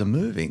pictures are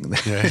moving,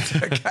 it's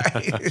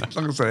okay. As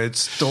long as they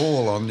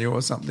stall on you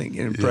or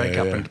something, break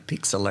up and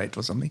pixelate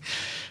or something.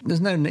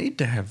 There's no need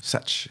to have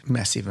such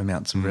massive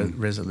amounts of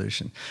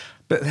resolution.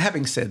 But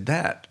having said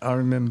that, I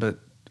remember...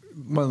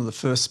 one of the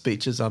first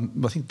speeches, I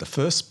think the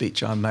first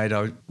speech I made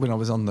when I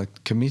was on the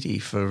committee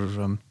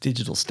for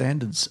digital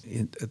standards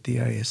at the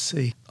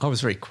ASC, I was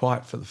very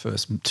quiet for the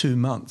first 2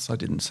 months. I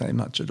didn't say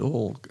much at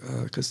all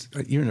because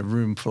you're in a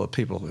room full of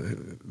people,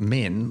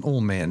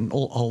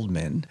 all old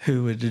men,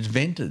 who had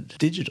invented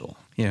digital.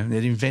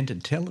 They'd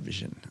invented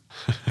television.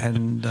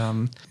 And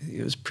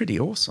it was pretty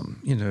awesome,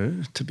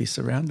 to be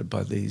surrounded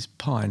by these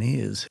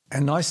pioneers.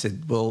 And I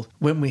said, well,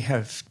 when we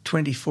have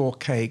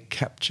 24K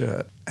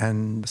capture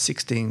and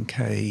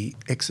 16K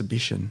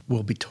exhibition,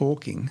 we'll be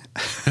talking.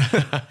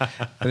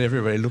 And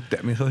everybody looked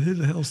at me and thought, who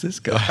the hell's this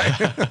guy?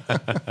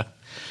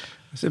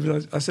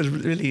 I said,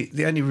 really,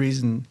 the only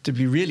reason to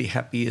be really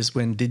happy is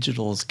when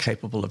digital is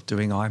capable of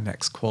doing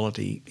IMAX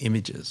quality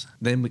images.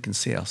 Then we can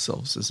see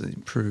ourselves as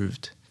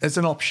improved, as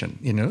an option,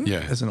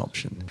 as an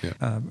option.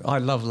 Yeah. I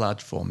love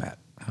large format.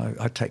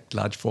 I take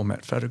large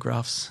format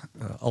photographs,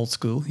 old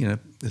school,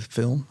 the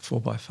film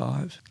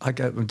 4x5.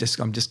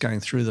 I'm just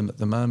going through them at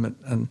the moment,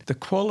 and the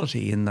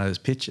quality in those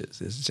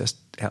pictures is just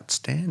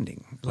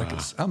outstanding.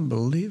 It's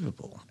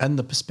unbelievable, and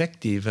the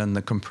perspective and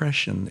the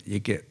compression that you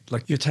get.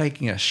 Like you're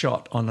taking a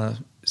shot on a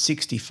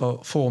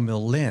 64mm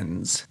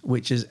lens,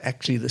 which is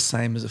actually the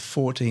same as a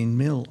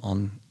 14mm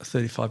on a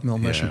 35mm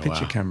motion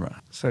picture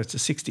camera. So it's a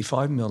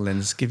 65mm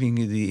lens giving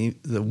you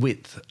the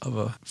width of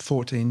a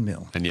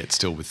 14mm. And yet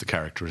still with the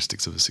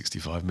characteristics of a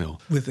 65mm.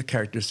 With the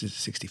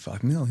characteristics of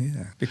 65mm,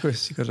 yeah.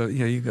 Because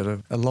you've got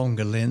a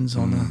longer lens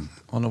on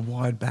a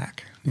wide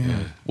back.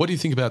 Yeah. What do you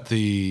think about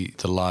the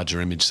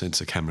larger image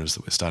sensor cameras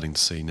that we're starting to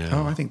see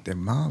now? Oh, I think they're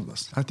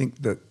marvellous. I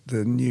think that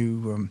the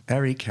new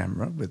ARRI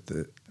camera with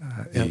the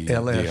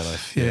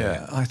LF,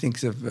 yeah. I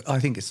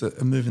think it's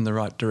a move in the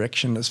right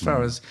direction as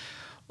far as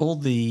all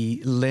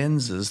the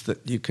lenses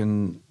that you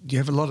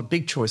have a lot of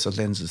big choice of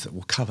lenses that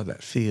will cover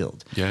that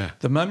field. Yeah.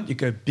 The moment you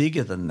go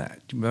bigger than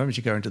that, the moment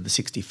you go into the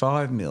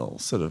 65mm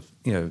sort of,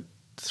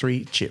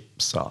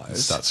 3-chip size.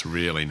 It starts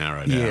really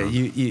narrow down.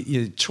 Yeah,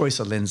 your choice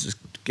of lenses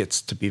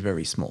gets to be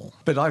very small.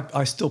 But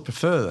I still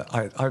prefer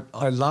that.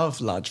 I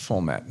love large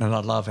format and I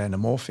love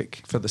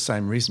anamorphic for the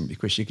same reason,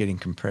 because you're getting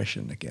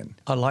compression again.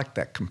 I like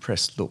that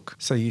compressed look.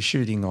 So you're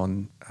shooting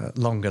on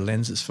longer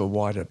lenses for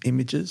wider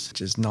images,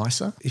 which is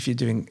nicer. If you're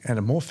doing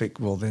anamorphic,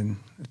 well, then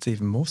it's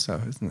even more so,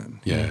 isn't it?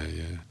 Yeah.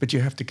 But you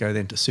have to go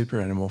then to super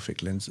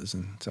anamorphic lenses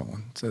and so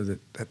on, so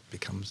that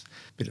becomes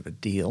a bit of a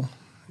deal.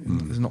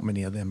 There's not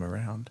many of them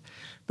around.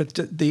 But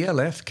the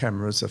LF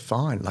cameras are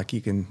fine. Like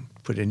you can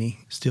put any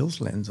stills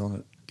lens on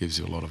it. Gives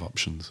you a lot of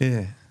options.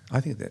 Yeah, I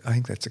think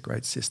that's a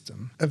great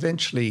system.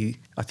 Eventually,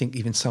 I think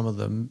even some of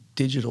the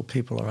digital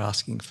people are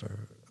asking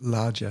for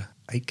larger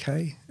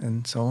 8K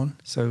and so on.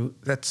 So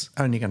that's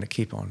only going to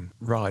keep on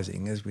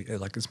rising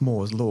it's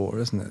Moore's law,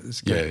 isn't it?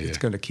 It's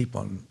going to keep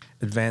on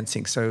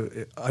advancing. So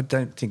I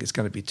don't think it's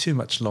going to be too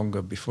much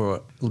longer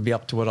before it'll be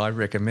up to what I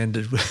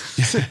recommended with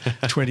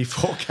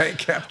 24K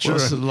capture.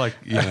 Well,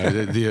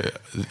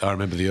 I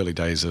remember the early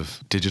days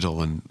of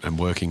digital and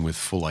working with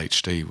full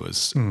HD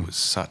was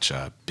such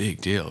a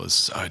big deal. It was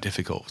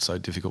so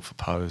difficult for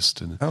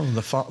post. And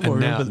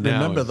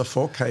remember the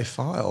 4K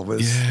file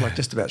was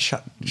just about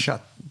shut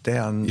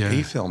down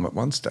eFilm at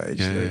one stage.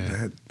 They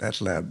had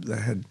that lab.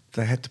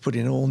 They had to put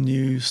in all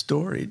new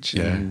storage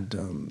and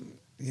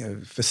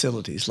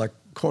facilities, like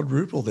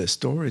quadruple their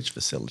storage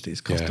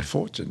facilities, cost a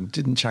fortune.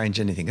 Didn't change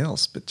anything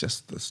else, but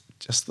just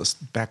this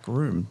back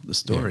room, the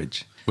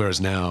storage. Yeah. Whereas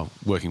now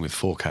working with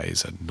 4K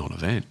is a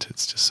non-event.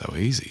 It's just so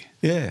easy.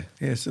 Yeah.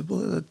 So,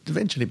 it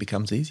eventually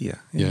becomes easier.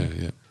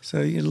 Yeah.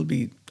 So it'll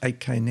be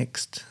 8K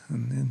next,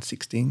 and then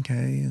 16K,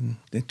 and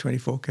then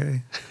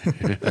 24K.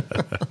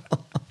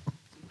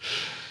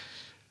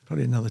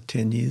 Probably another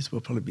 10 years,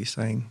 we'll probably be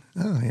saying,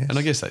 oh, yes. And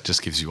I guess that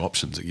just gives you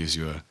options. It gives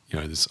you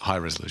this high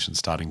resolution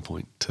starting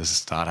point to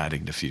start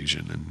adding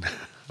diffusion and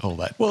all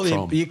that Well,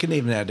 from. you can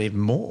even add even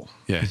more.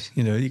 Yeah.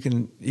 You know, you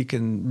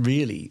can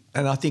really,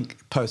 and I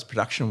think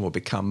post-production will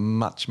become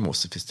much more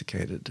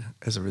sophisticated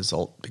as a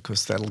result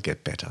because that'll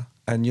get better.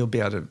 And you'll be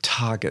able to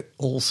target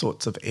all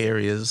sorts of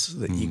areas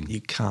that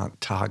you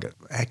can't target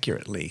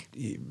accurately.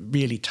 You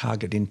really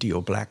target into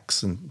your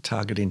blacks and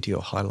target into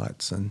your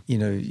highlights, and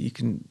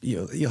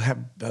you'll have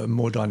a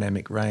more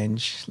dynamic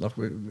range. Like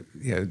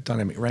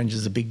dynamic range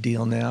is a big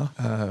deal now.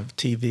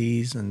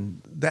 TVs,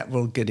 and that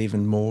will get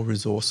even more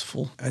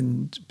resourceful,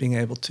 and being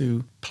able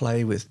to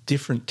play with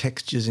different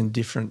textures in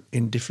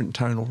different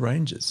tonal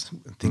ranges.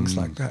 Things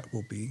like that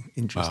will be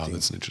interesting. Wow,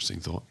 that's an interesting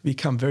thought.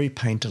 Become very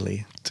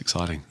painterly. It's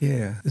exciting.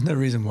 Yeah, there's no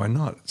reason why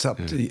not. It's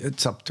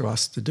up to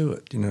us to do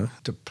it,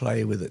 to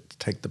play with it, to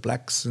take the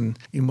blacks in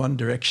one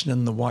direction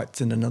and the whites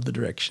in another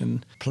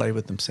direction, play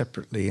with them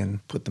separately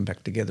and put them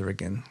back together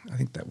again. I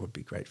think that would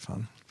be great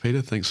fun.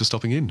 Peter, thanks for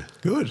stopping in.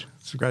 Good.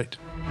 It's great.